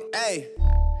talk it. Hey,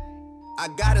 I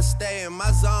gotta stay in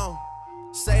my zone.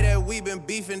 Say that we been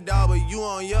beefing, dawg, but you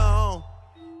on your own.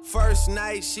 First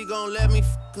night, she gon' let me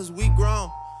cause we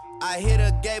grown. I hit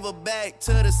her, gave her back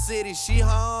to the city, she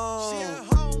home. She at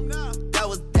home now. That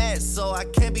was that, so I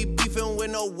can't be beefing with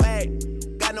no whack.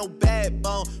 Got no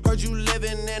backbone. Heard you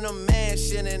living in a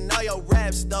mansion and all your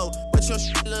raps, though. But your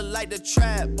shit look like the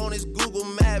trap on his Google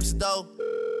Maps, though.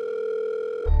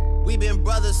 We been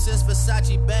brothers since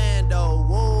Versace Bando,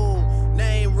 whoa.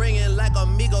 Name ringing like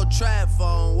Amigo trap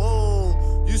phone,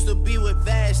 whoa. Used to be with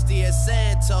Vashti at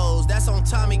Santos, that's on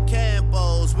Tommy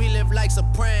Campos. We live like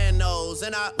Sopranos,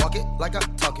 and I walk it like I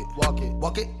talk it. Walk it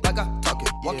like I talk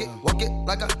it. Walk it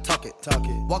like I talk it.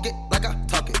 Walk it like I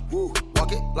talk it. Woo.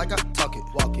 Walk it like I talk it.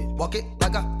 Walk it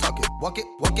like I talk it. Walk it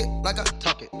like I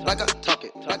talk it. Like I talk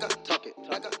it. Like I talk it.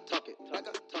 Like I talk it.